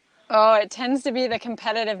thing. Oh, it tends to be the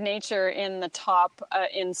competitive nature in the top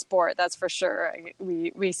in sport. That's for sure.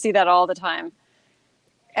 We see that all the time.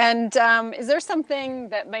 And is there something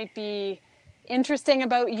that might be interesting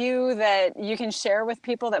about you that you can share with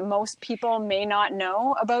people that most people may not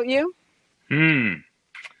know about you?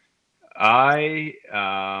 I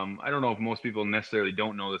don't know if most people necessarily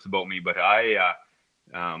don't know this about me, but a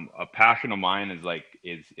passion of mine is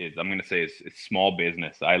I'm going to say is small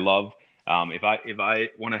business. I love. If I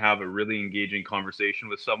want to have a really engaging conversation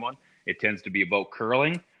with someone, it tends to be about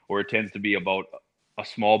curling, or it tends to be about a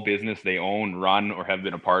small business they own, run, or have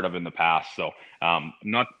been a part of in the past. So I'm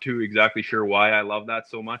not too exactly sure why I love that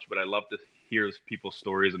so much, but I love to hear people's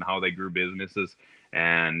stories and how they grew businesses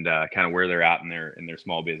and kind of where they're at in their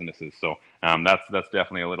small businesses. So that's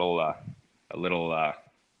definitely a little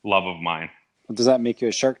love of mine. Does that make you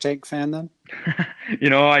a Shark Tank fan then? I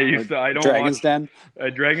don't Dragon's watch Den.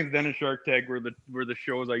 Dragon's Den and Shark Tank were the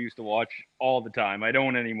shows I used to watch all the time. I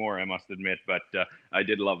don't anymore, I must admit, but I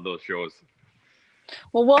did love those shows.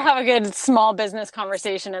 Well, we'll have a good small business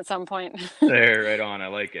conversation at some point. There, right on. I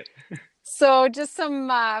like it. So just some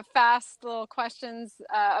fast little questions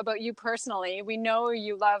about you personally. We know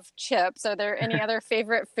you love chips. Are there any other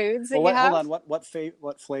favorite foods that you have? Hold on.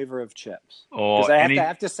 What flavor of chips? Oh, Because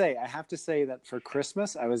I have to say that for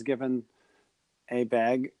Christmas, I was given a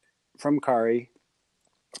bag from Kari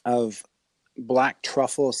of black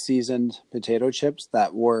truffle seasoned potato chips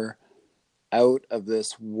that were out of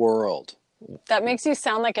this world. That makes you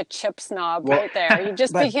sound like a chip snob right there. You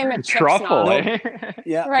just became a chip truffle, snob. eh?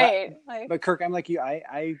 Yeah. Right. But Kirk, I'm like you.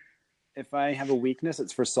 If I have a weakness,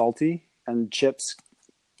 it's for salty, and chips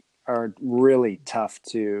are really tough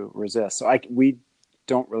to resist. So we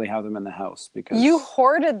don't really have them in the house because you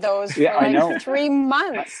hoarded those for I know. 3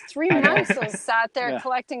 months. 3 months those sat there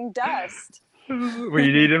collecting dust. Well,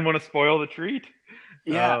 you didn't want to spoil the treat.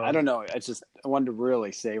 Yeah, I don't know. I wanted to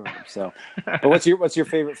really savor them. So, but what's your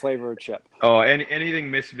favorite flavor of chip? Oh, anything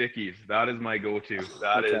Miss Vicky's. That is my go-to.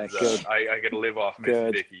 That is good. I got to live off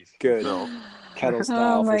Miss Vicky's. Good. So. Kettle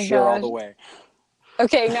style for sure, all the way.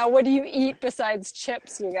 Okay, now what do you eat besides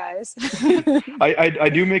chips, you guys? I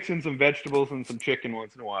do mix in some vegetables and some chicken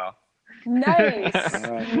once in a while. Nice,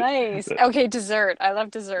 nice. Okay, dessert. I love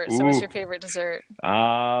dessert. So, what's your favorite dessert?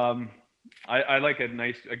 I like a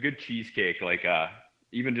good cheesecake, like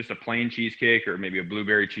even just a plain cheesecake or maybe a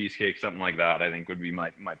blueberry cheesecake, something like that. I think would be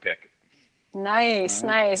my pick. Nice.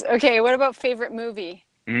 Okay, what about favorite movie?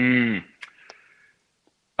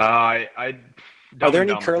 Are there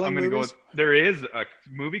any curling movies? There is a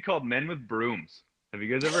movie called Men with Brooms. Have you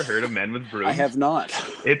guys ever heard of Men with Brooms? I have not.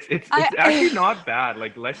 It's actually not bad.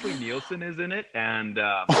 Like Leslie Nielsen is in it, and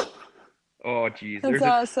oh geez, that's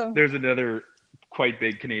awesome. There's another quite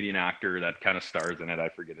big Canadian actor that kind of stars in it. I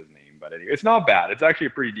forget his name, but anyway, it's not bad. It's actually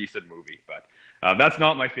a pretty decent movie, but that's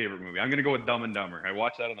not my favorite movie. I'm going to go with Dumb and Dumber. I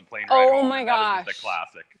watched that on the plane ride home. Oh my gosh. That is a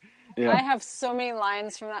classic. Yeah. I have so many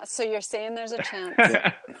lines from that. So you're saying there's a chance.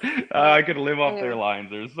 I could live off their lines.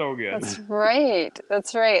 They're so good. That's right.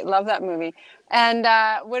 That's right. Love that movie. And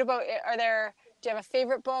what about, do you have a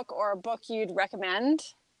favorite book or a book you'd recommend?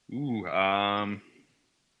 Ooh,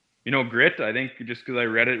 Grit. I think just because I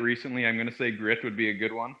read it recently, I'm going to say Grit would be a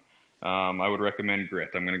good one. I would recommend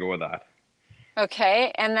Grit. I'm going to go with that.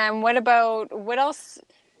 Okay. And then what else?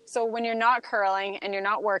 So when you're not curling and you're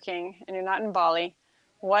not working and you're not in Bali,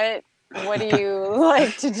 what do you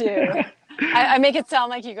like to do? I make it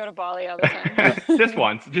sound like you go to Bali all the time. just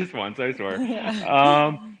once, I swear.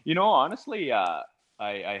 Yeah. Honestly, I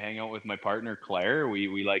hang out with my partner, Claire.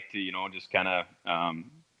 We like to, just kind of,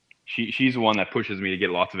 she's the one that pushes me to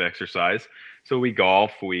get lots of exercise. So we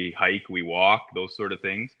golf, we hike, we walk, those sort of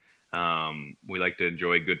things. We like to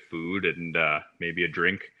enjoy good food and maybe a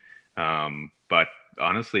drink. But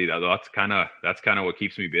honestly, that's kind of what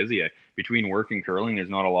keeps me busy. Between work and curling, there's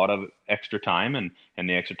not a lot of extra time, and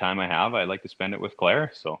the extra time I have, I like to spend it with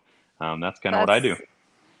Claire. So that's kind of what I do.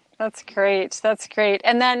 That's great. That's great.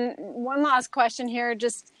 And then one last question here,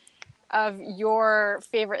 just of your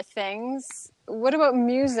favorite things. What about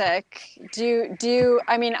music?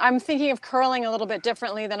 I'm thinking of curling a little bit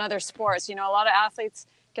differently than other sports. A lot of athletes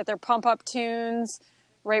get their pump up tunes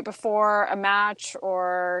right before a match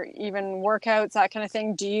or even workouts, that kind of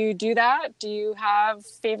thing. Do you do that? Do you have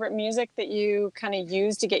favorite music that you kind of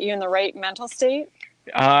use to get you in the right mental state?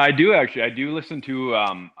 I do actually. I do listen to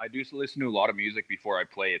a lot of music before I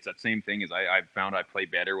play. It's that same thing as I've found I play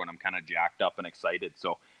better when I'm kind of jacked up and excited.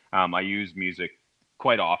 So I use music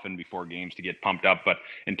quite often before games to get pumped up. But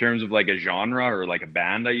in terms of like a genre or like a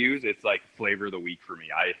band I use, it's like flavor of the week for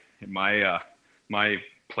me. My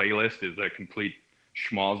playlist is a complete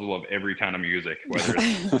schmozzle of every kind of music, whether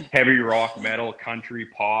it's heavy rock, metal, country,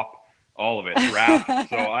 pop, all of it, rap.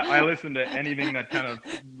 So I listen to anything that kind of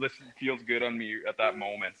feels good on me at that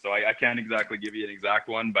moment. So I can't exactly give you an exact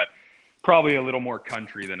one, but probably a little more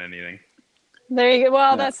country than anything. There you go.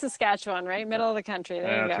 Well, that's Saskatchewan, right? Middle of the country.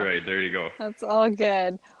 That's right. There you go. That's all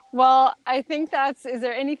good. Well, I think is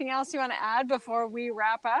there anything else you want to add before we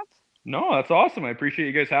wrap up? No, that's awesome. I appreciate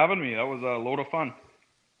you guys having me. That was a load of fun.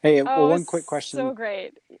 Hey, one quick question. So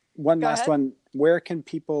great. One last one. Where can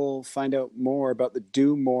people find out more about the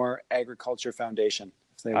Do More Agriculture Foundation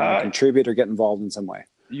if they want to contribute or get involved in some way?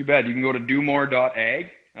 You bet. You can go to domore.ag.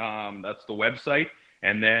 That's the website.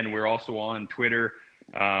 And then we're also on Twitter,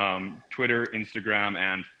 Instagram,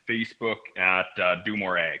 and Facebook at Do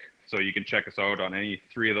More Ag. So you can check us out on any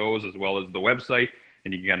three of those as well as the website,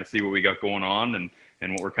 and you can kind of see what we got going on and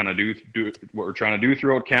what we're kind of what we're trying to do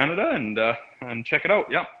throughout Canada, and check it out.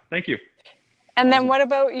 Yeah, thank you. And then what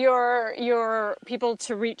about your people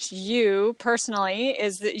to reach you personally?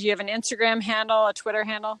 Is that you have an Instagram handle, a Twitter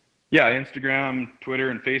handle? Yeah, Instagram, Twitter,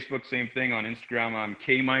 and Facebook, same thing. On Instagram, I'm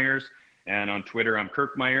K Myers, and on Twitter, I'm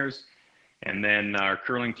Kirk Myers. And then our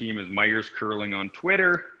curling team is Myers Curling on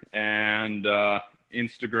Twitter, and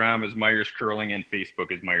Instagram is Myers Curling, and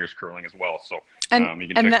Facebook is Myers Curling as well. So you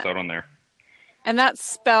can check us out on there. And that's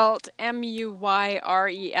spelled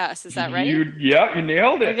Muyres. Is that right? You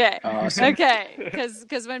nailed it. Okay. Awesome. Okay.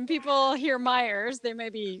 Because when people hear Myers, they may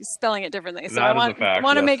be spelling it differently. So that I want to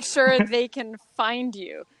yes. make sure they can find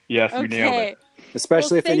you. Yes, you nailed it.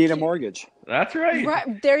 Especially if they need a mortgage. That's right.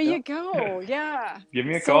 Right. There you go. Yeah. Give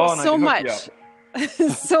me a call and I can hook you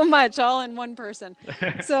up. So much all in one person.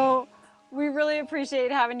 So we really appreciate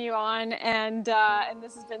having you on, and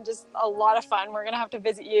this has been just a lot of fun. We're gonna have to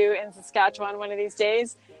visit you in Saskatchewan one of these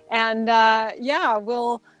days, and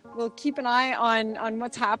we'll keep an eye on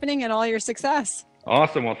what's happening and all your success.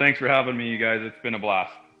 Awesome. Well, thanks for having me, you guys. It's been a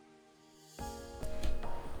blast.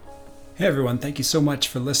 Hey everyone, thank you so much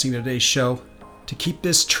for listening to today's show. To keep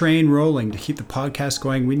this train rolling, to keep the podcast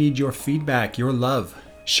going, we need your feedback, your love.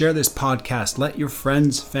 Share this podcast. Let your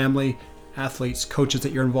friends, family, athletes, coaches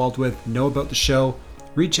that you're involved with know about the show.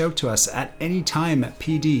 Reach out to us at any time at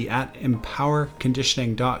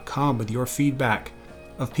pd@empowerconditioning.com with your feedback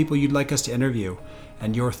of people you'd like us to interview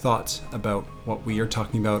and your thoughts about what we are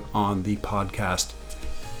talking about on the podcast.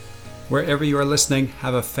 Wherever you are listening,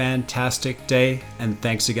 have a fantastic day, and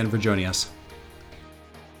thanks again for joining us.